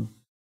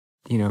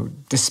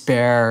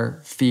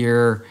 despair,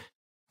 fear,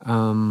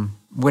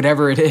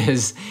 whatever it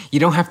is, you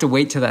don't have to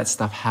wait till that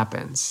stuff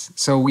happens.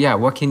 So yeah,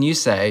 what can you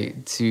say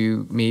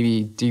to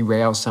maybe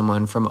derail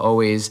someone from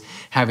always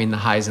having the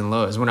highs and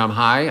lows? When I'm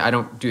high, I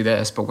don't do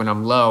this, but when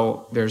I'm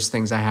low, there's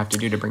things I have to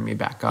do to bring me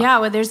back up. Yeah,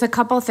 well, there's a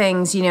couple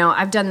things,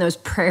 I've done those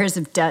prayers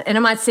of death, and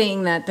I'm not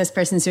saying that this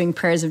person's doing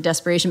prayers of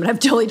desperation, but I've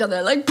totally done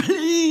that, like,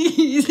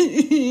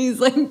 please,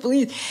 like,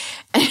 please.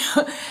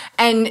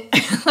 And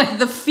like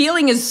the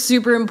feeling is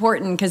super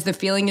important because the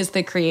feeling is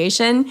the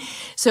creation.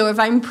 So if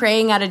I'm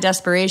praying out of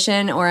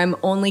desperation or I'm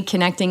only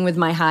connecting with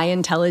my high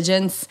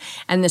intelligence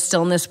and the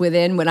stillness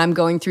within when I'm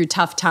going through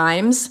tough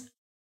times,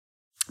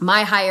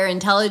 my higher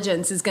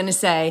intelligence is going to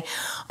say,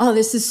 oh,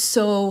 this is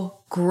so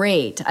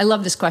great. I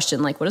love this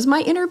question. Like, what does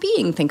my inner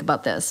being think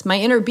about this? My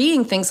inner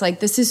being thinks like,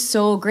 this is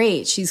so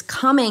great. She's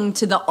coming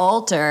to the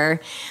altar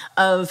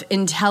of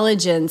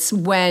intelligence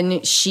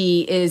when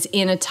she is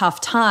in a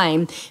tough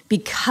time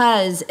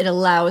because it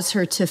allows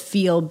her to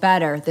feel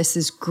better. This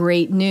is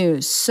great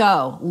news.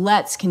 So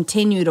let's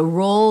continue to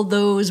roll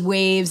those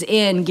waves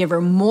in, give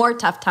her more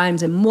tough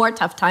times and more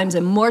tough times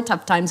and more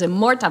tough times and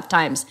more tough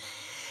times.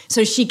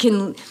 So she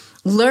can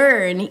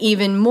learn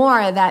even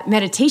more that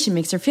meditation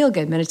makes her feel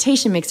good.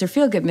 Meditation makes her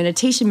feel good.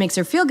 Meditation makes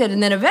her feel good.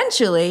 And then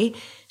eventually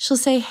she'll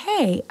say,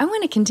 hey, I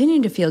want to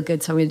continue to feel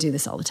good, so I'm going to do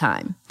this all the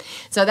time.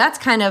 So that's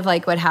kind of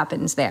like what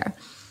happens there.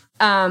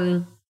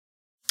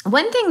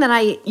 One thing that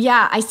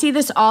I see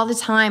this all the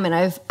time,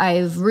 and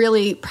I've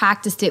really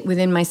practiced it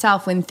within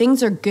myself. When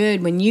things are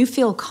good, when you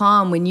feel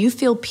calm, when you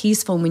feel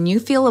peaceful, when you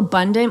feel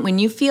abundant, when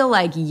you feel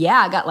like,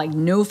 I got like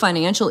no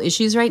financial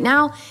issues right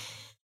now,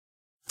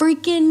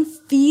 freaking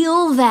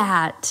feel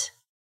that.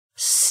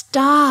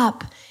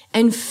 Stop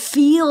and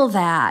feel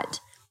that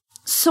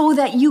so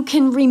that you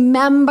can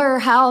remember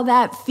how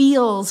that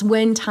feels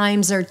when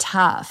times are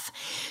tough.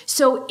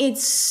 So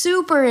it's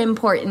super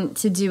important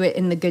to do it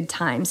in the good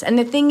times. And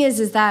the thing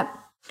is that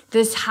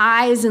this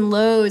highs and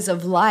lows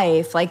of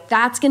life, like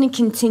that's going to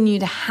continue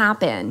to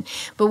happen.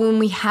 But when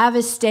we have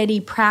a steady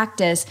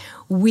practice,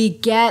 we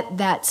get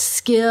that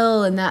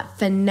skill and that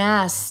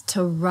finesse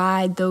to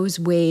ride those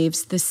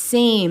waves the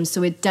same.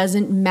 So it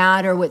doesn't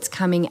matter what's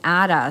coming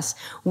at us.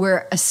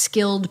 We're a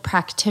skilled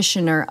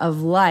practitioner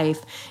of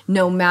life,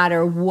 no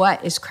matter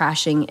what is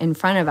crashing in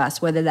front of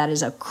us, whether that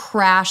is a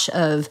crash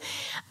of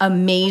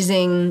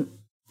amazing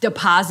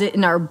deposit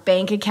in our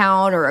bank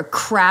account, or a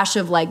crash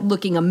of like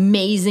looking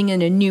amazing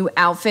in a new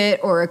outfit,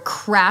 or a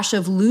crash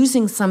of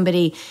losing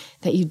somebody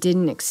that you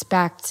didn't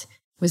expect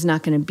was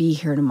not going to be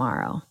here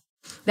tomorrow.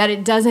 That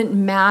it doesn't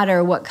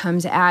matter what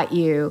comes at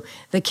you.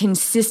 The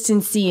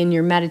consistency in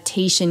your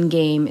meditation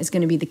game is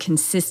going to be the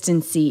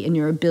consistency in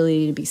your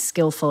ability to be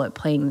skillful at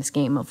playing this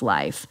game of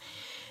life.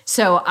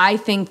 So I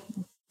think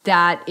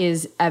that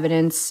is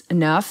evidence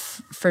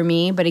enough for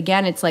me. But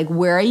again, it's like,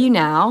 where are you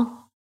now?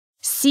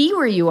 See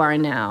where you are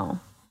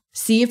now.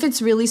 See if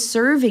it's really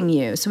serving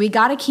you. So we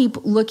got to keep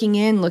looking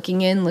in.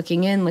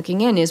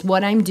 Is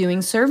what I'm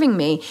doing serving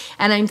me?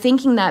 And I'm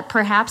thinking that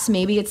perhaps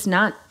maybe it's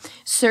not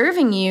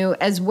serving you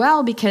as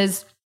well,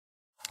 because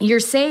you're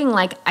saying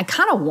like, I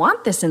kind of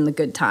want this in the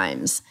good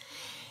times.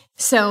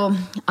 So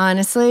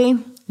honestly,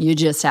 you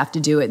just have to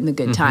do it in the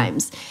good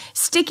times.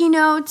 Sticky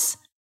notes,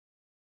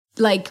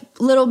 like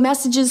little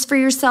messages for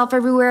yourself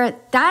everywhere,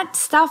 that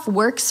stuff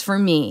works for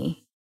me.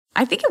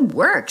 I think it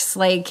works.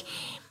 Like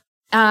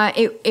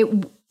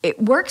it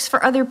works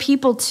for other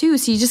people too.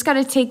 So you just got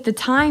to take the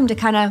time to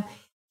kind of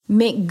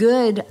make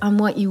good on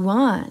what you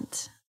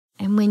want.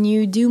 And when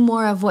you do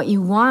more of what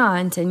you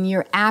want and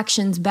your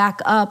actions back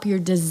up your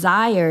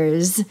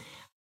desires,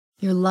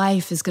 your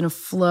life is going to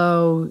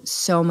flow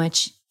so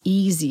much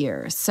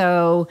easier.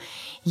 So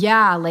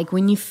yeah, like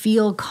when you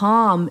feel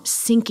calm,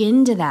 sink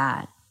into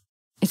that.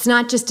 It's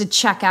not just a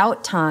check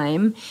out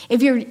time.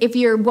 If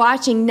you're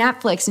watching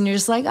Netflix and you're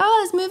just like,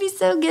 oh, this movie's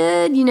so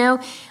good,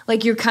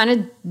 like you're kind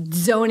of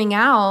zoning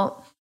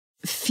out,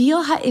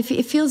 feel how, if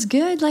it feels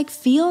good, like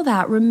feel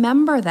that,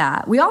 remember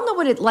that. We all know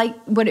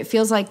what it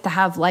feels like to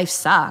have life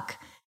suck.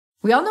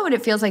 We all know what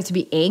it feels like to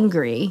be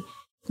angry.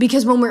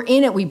 Because when we're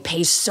in it, we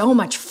pay so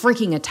much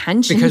freaking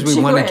attention to it. Because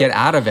we want to get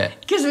out of it.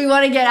 Because we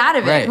want to get out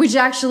of it, which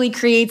actually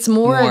creates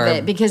more of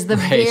it. Because the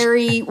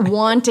very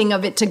wanting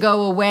of it to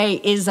go away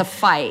is a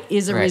fight,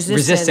 is a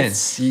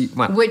resistance.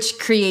 Which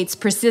creates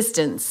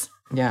persistence.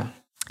 Yeah.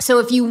 So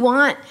if you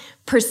want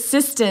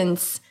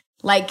persistence,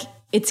 like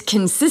it's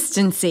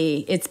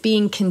consistency, it's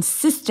being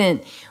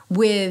consistent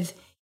with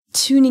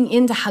tuning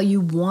into how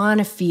you want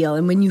to feel.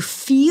 And when you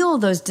feel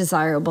those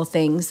desirable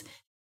things,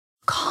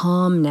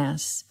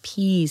 calmness,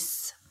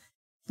 peace,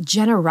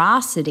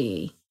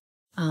 generosity,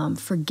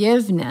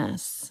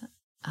 forgiveness,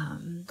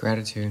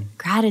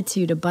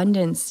 gratitude,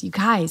 abundance. You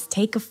guys,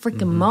 take a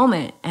freaking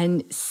moment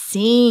and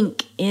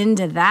sink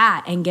into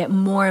that and get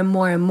more and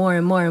more and more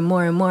and more and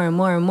more and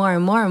more and more and more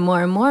and more and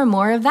more and more and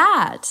more of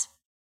that.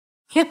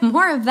 Get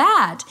more of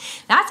that.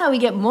 That's how we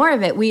get more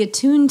of it. We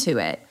attune to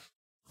it.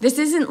 This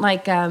isn't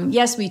like,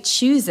 yes, we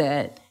choose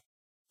it,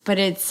 but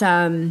it's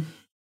an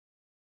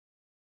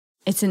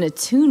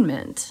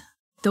attunement.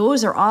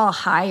 Those are all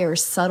higher,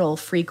 subtle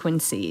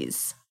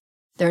frequencies.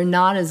 They're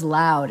not as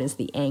loud as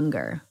the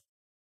anger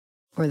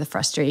or the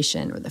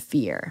frustration or the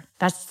fear.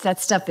 That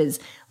stuff is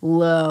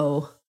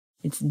low.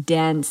 It's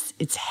dense.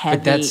 It's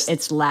heavy.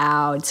 It's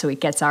loud. So it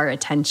gets our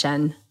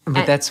attention.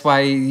 But that's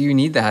why you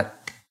need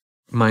that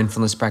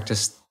mindfulness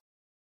practice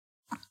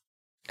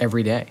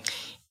every day.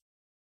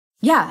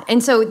 Yeah.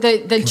 And so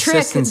the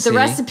trick, the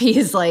recipe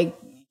is like,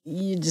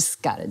 you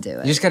just got to do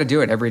it. You just got to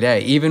do it every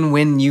day, even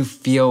when you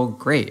feel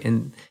great.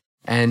 And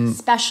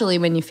especially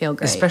when you feel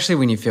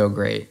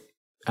great.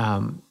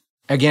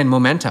 Again,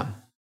 momentum.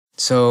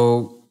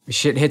 So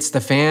shit hits the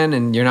fan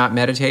and you're not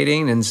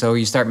meditating. And so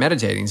you start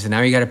meditating. So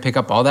now you got to pick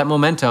up all that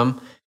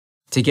momentum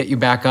to get you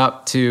back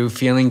up to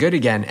feeling good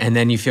again. And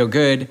then you feel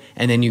good.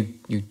 And then you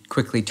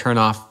quickly turn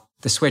off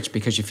the switch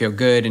because you feel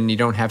good and you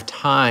don't have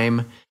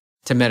time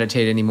to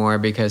meditate anymore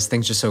because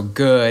things are so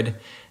good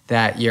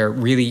that you're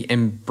really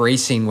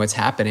embracing what's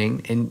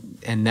happening,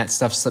 and that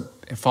stuff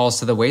falls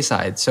to the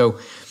wayside. So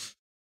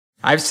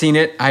I've seen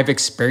it, I've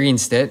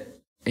experienced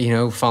it,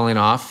 falling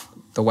off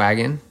the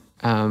wagon.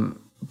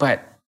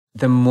 But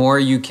the more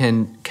you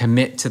can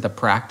commit to the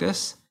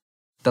practice,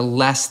 the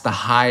less the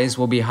highs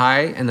will be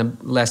high and the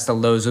less the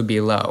lows will be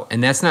low.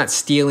 And that's not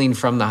stealing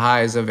from the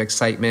highs of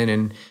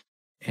excitement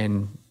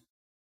and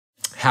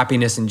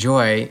happiness and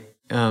joy.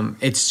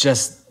 It's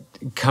just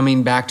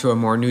coming back to a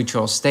more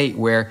neutral state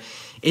where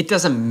it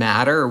doesn't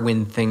matter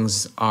when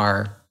things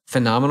are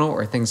phenomenal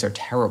or things are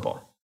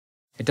terrible.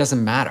 It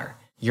doesn't matter.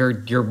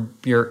 You're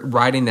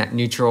riding that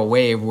neutral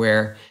wave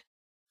where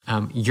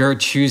you're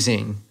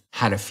choosing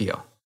how to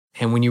feel.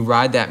 And when you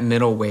ride that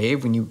middle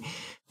wave,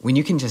 when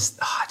you can just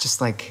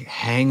like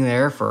hang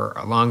there for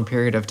a long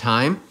period of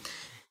time,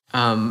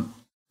 and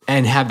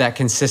have that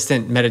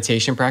consistent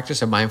meditation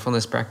practice or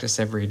mindfulness practice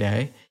every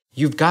day,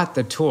 you've got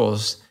the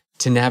tools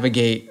to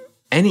navigate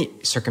any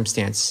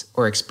circumstance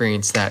or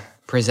experience that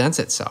presents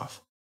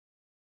itself.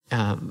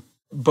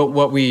 But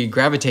what we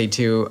gravitate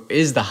to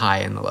is the high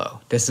and the low.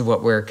 This is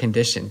what we're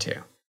conditioned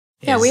to.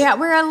 Yeah,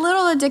 we're a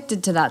little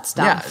addicted to that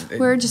stuff. Yeah,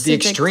 we're just the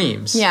addicted.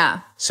 extremes. Yeah.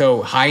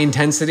 So high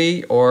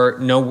intensity or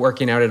no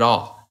working out at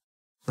all.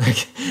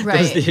 Like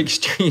those are the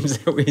extremes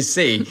that we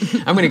see.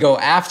 I'm going to go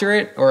after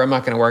it or I'm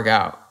not going to work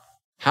out.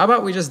 How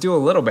about we just do a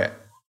little bit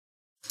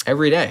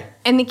every day?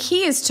 And the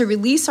key is to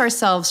release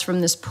ourselves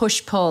from this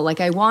push-pull. Like,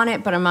 I want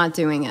it, but I'm not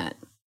doing it.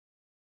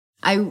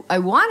 I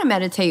want to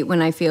meditate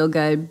when I feel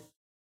good,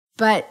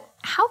 but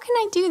how can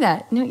I do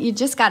that? No, you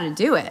just got to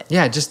do it.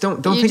 Yeah, just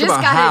don't think about how. You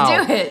just got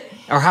to do it.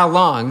 Or how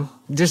long.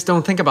 Just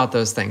don't think about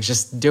those things.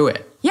 Just do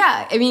it.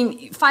 Yeah, I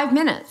mean, 5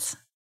 minutes.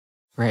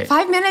 Right.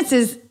 5 minutes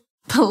is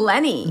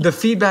plenty. The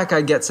feedback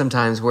I get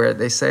sometimes where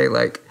they say,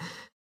 like,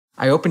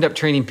 I opened up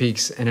Training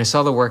Peaks and I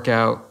saw the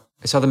workout,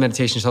 I saw the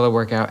meditation, saw the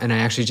workout, and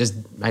I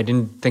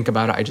didn't think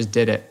about it. I just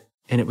did it.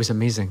 And it was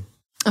amazing.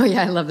 Oh,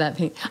 yeah, I love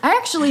that. I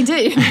actually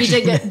did.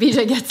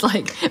 BJ gets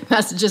like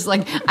messages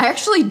like, I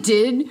actually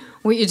did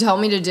what you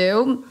told me to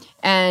do,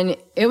 and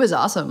it was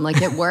awesome.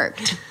 Like, it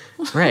worked.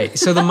 Right.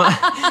 So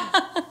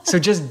so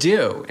just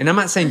do. And I'm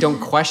not saying don't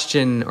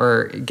question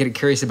or get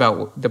curious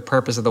about the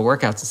purpose of the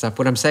workouts and stuff.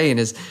 What I'm saying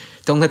is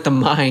don't let the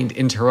mind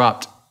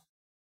interrupt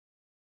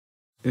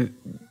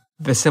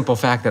the simple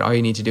fact that all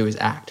you need to do is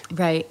act.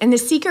 Right. And the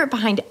secret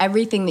behind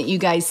everything that you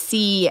guys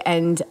see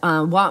and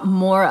want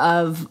more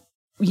of,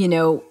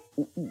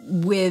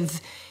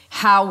 with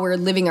how we're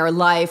living our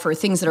life or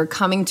things that are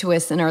coming to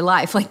us in our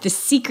life, like the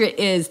secret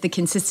is the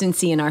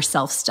consistency in our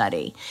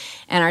self-study.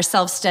 And our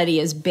self-study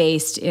is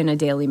based in a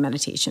daily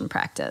meditation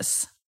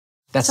practice.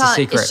 That's the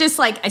secret. It's just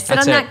like I sit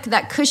on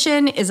that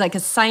cushion is like a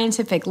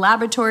scientific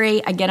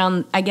laboratory. I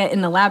get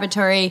in the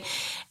laboratory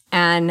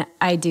and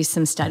I do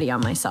some study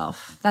on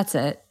myself. That's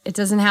it. It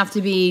doesn't have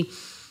to be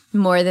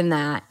more than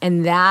that.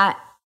 And that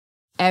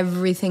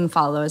everything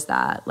follows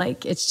that.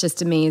 Like, it's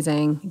just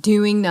amazing.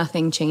 Doing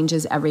nothing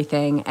changes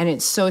everything. And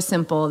it's so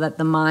simple that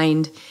the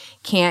mind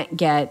can't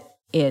get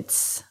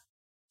its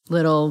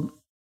little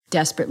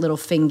desperate little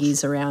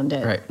fingies around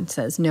it. Right. It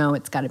says, no,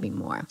 it's got to be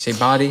more. Say,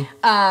 body,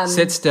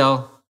 sit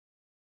still.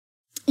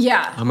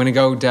 Yeah. I'm going to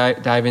go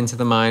dive into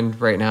the mind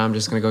right now. I'm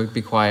just going to go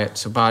be quiet.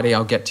 So body,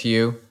 I'll get to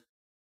you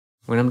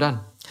when I'm done.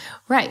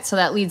 Right. So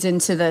that leads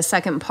into the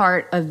second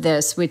part of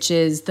this, which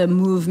is the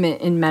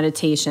movement in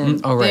meditation.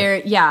 Oh,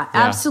 right. Yeah,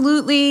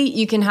 absolutely.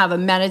 You can have a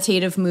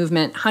meditative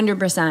movement,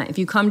 100%. If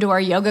you come to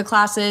our yoga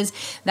classes,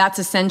 that's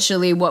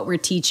essentially what we're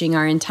teaching.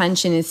 Our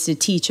intention is to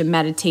teach a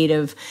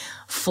meditative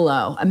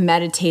flow, a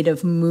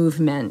meditative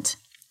movement.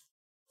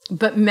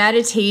 But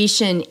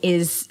meditation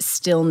is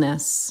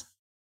stillness.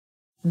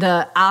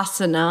 The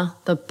asana,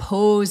 the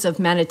pose of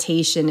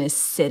meditation is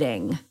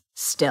sitting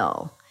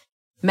still.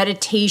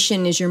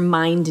 Meditation is your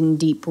mind in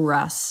deep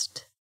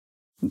rest.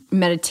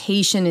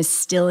 Meditation is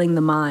stilling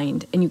the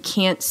mind, and you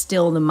can't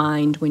still the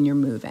mind when you're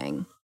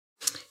moving.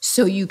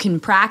 So you can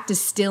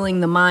practice stilling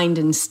the mind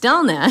and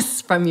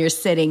stillness from your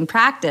sitting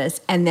practice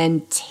and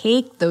then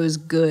take those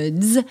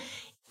goods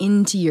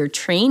into your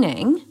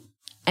training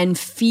and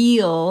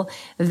feel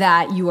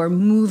that you are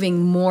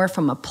moving more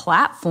from a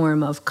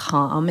platform of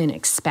calm and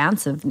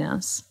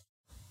expansiveness.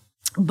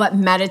 But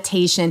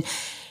meditation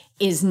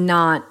is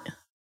not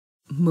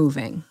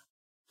moving.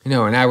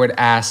 And I would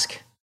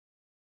ask.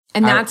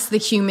 And that's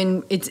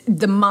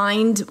the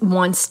mind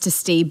wants to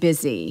stay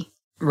busy.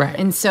 Right.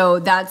 And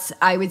so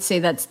I would say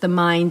that's the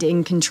mind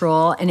in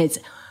control. And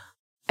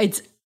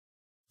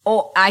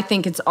I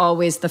think it's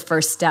always the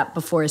first step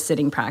before a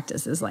sitting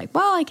practice is like,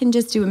 well, I can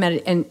just do a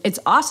meditation. And it's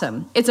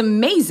awesome. It's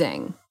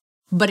amazing,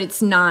 but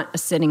it's not a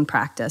sitting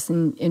practice.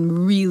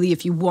 And really,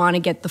 if you want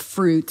to get the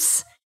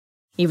fruits,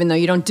 even though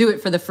you don't do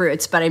it for the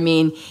fruits, but I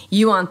mean,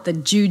 you want the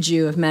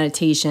juju of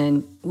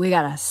meditation, we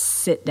got to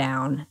sit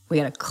down. We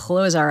got to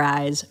close our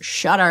eyes,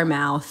 shut our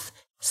mouth,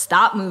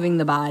 stop moving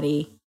the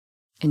body,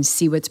 and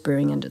see what's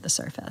brewing under the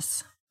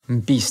surface.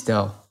 Be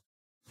still.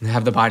 And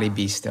have the body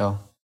be still.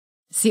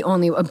 It's the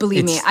only,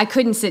 believe me, I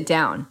couldn't sit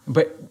down.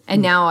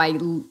 And now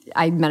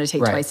I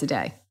meditate twice a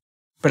day.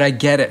 But I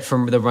get it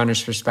from the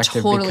runner's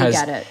perspective. Totally because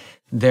get it.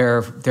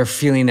 They're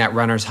feeling that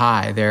runner's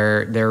high.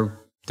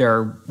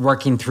 They're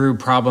working through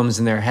problems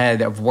in their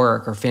head of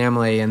work or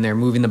family, and they're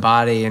moving the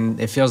body, and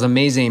it feels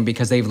amazing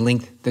because they've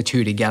linked the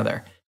two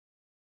together,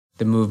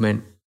 the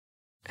movement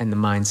and the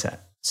mindset.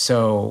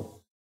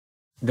 So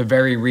the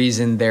very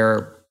reason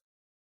they're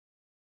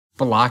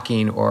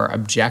blocking or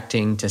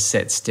objecting to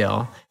sit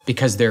still,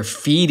 because they're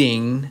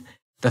feeding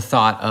the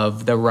thought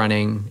of the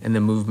running and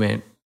the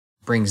movement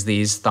brings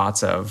these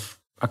thoughts of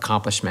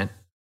accomplishment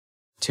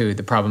to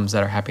the problems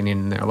that are happening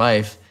in their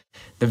life.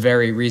 The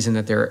very reason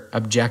that they're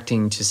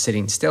objecting to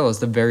sitting still is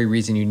the very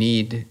reason you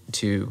need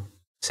to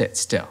sit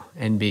still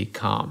and be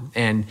calm.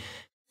 And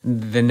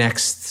the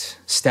next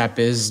step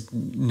is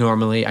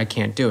normally I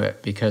can't do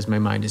it because my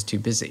mind is too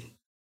busy.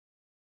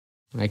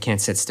 I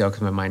can't sit still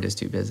because my mind is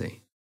too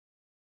busy.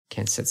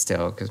 Can't sit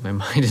still because my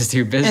mind is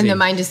too busy. And the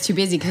mind is too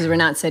busy because we're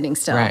not sitting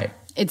still. Right.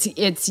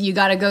 It's you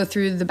got to go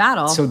through the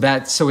battle.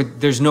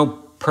 There's no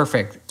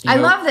perfect. I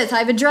love this.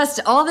 I've addressed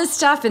all this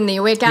stuff in the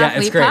Awake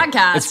Athlete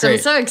podcast. I'm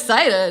so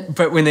excited.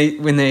 But when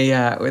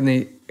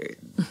they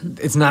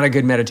it's not a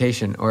good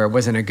meditation, or it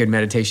wasn't a good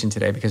meditation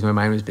today because my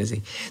mind was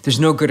busy. There's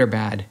no good or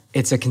bad.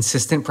 It's a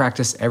consistent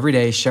practice every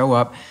day. Show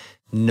up,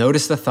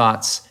 notice the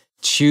thoughts,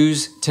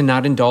 choose to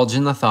not indulge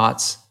in the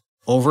thoughts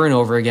over and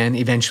over again.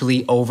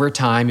 Eventually, over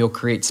time, you'll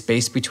create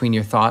space between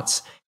your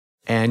thoughts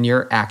and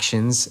your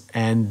actions,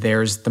 and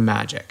there's the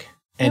magic.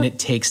 And it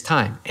takes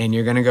time, and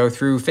you're going to go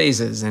through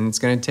phases, and it's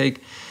going to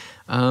take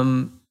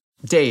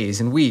days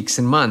and weeks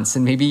and months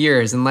and maybe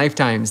years and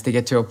lifetimes to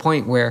get to a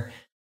point where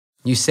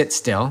you sit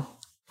still,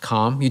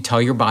 calm, you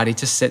tell your body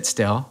to sit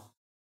still,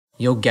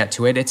 you'll get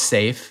to it, it's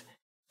safe,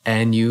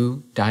 and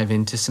you dive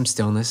into some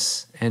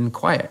stillness and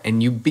quiet,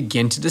 and you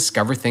begin to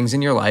discover things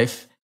in your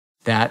life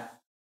that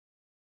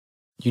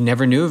you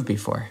never knew of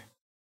before,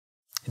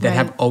 that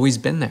have always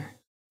been there,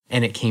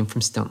 and it came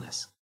from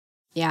stillness.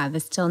 Yeah,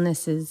 the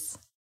stillness is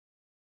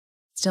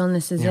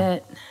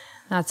it.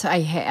 That's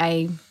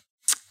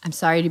I'm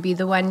sorry to be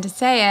the one to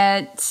say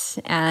it,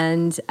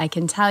 and I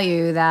can tell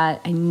you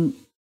that I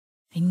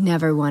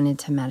never wanted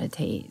to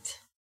meditate.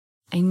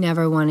 I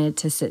never wanted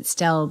to sit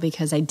still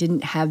because I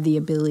didn't have the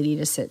ability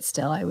to sit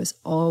still. I was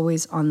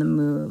always on the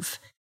move.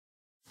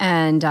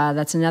 And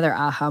that's another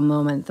aha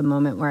moment, the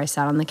moment where I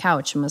sat on the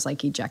couch and was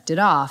like ejected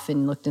off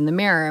and looked in the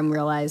mirror and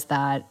realized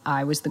that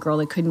I was the girl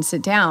that couldn't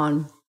sit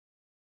down.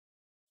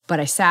 But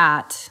I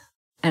sat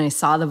and I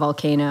saw the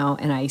volcano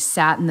and I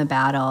sat in the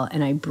battle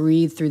and I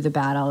breathed through the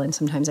battle. And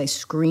sometimes I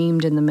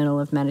screamed in the middle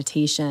of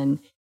meditation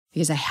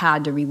because I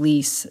had to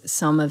release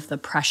some of the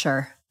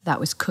pressure that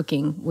was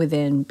cooking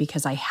within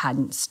because I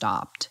hadn't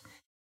stopped.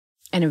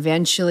 And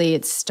eventually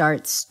it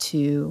starts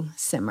to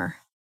simmer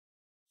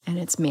and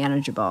it's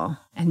manageable.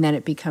 And then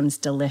it becomes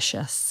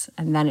delicious.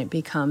 And then it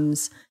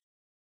becomes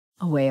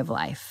a way of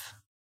life.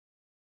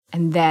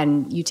 And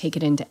then you take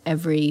it into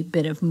every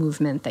bit of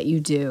movement that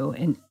you do,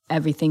 and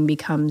everything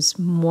becomes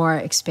more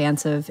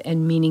expansive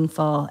and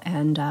meaningful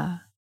and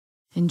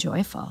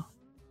joyful.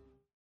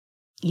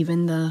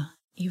 Even the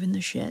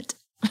shit.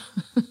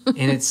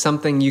 And it's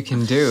something you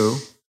can do.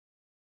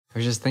 I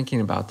was just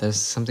thinking about this.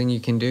 Something you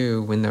can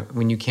do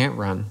when you can't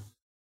run.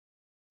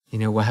 You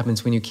know, what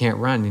happens when you can't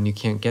run and you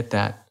can't get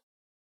that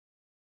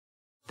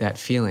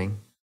feeling?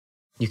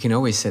 You can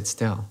always sit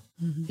still.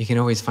 Mm-hmm. You can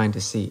always find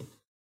a seat.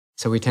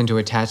 So we tend to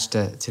attach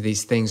to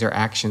these things or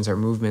actions or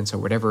movements or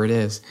whatever it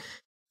is.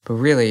 But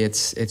really, it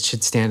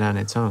should stand on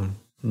its own.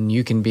 And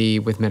you can be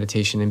with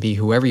meditation and be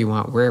whoever you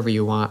want, wherever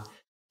you want,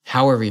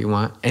 however you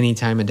want, any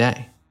time of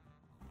day.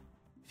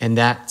 And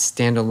that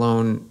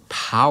standalone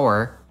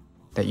power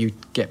that you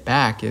get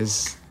back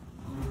it's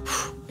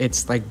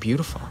like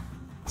beautiful.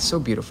 It's so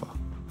beautiful.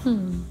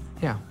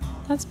 Yeah.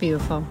 That's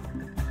beautiful.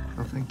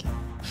 Oh, thank you.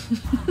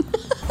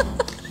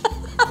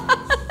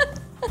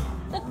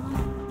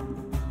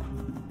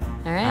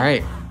 All right. All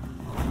right.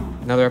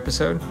 Another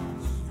episode?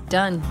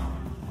 Done.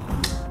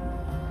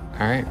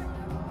 All right.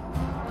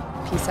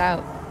 Peace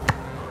out.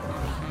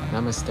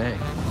 Namaste.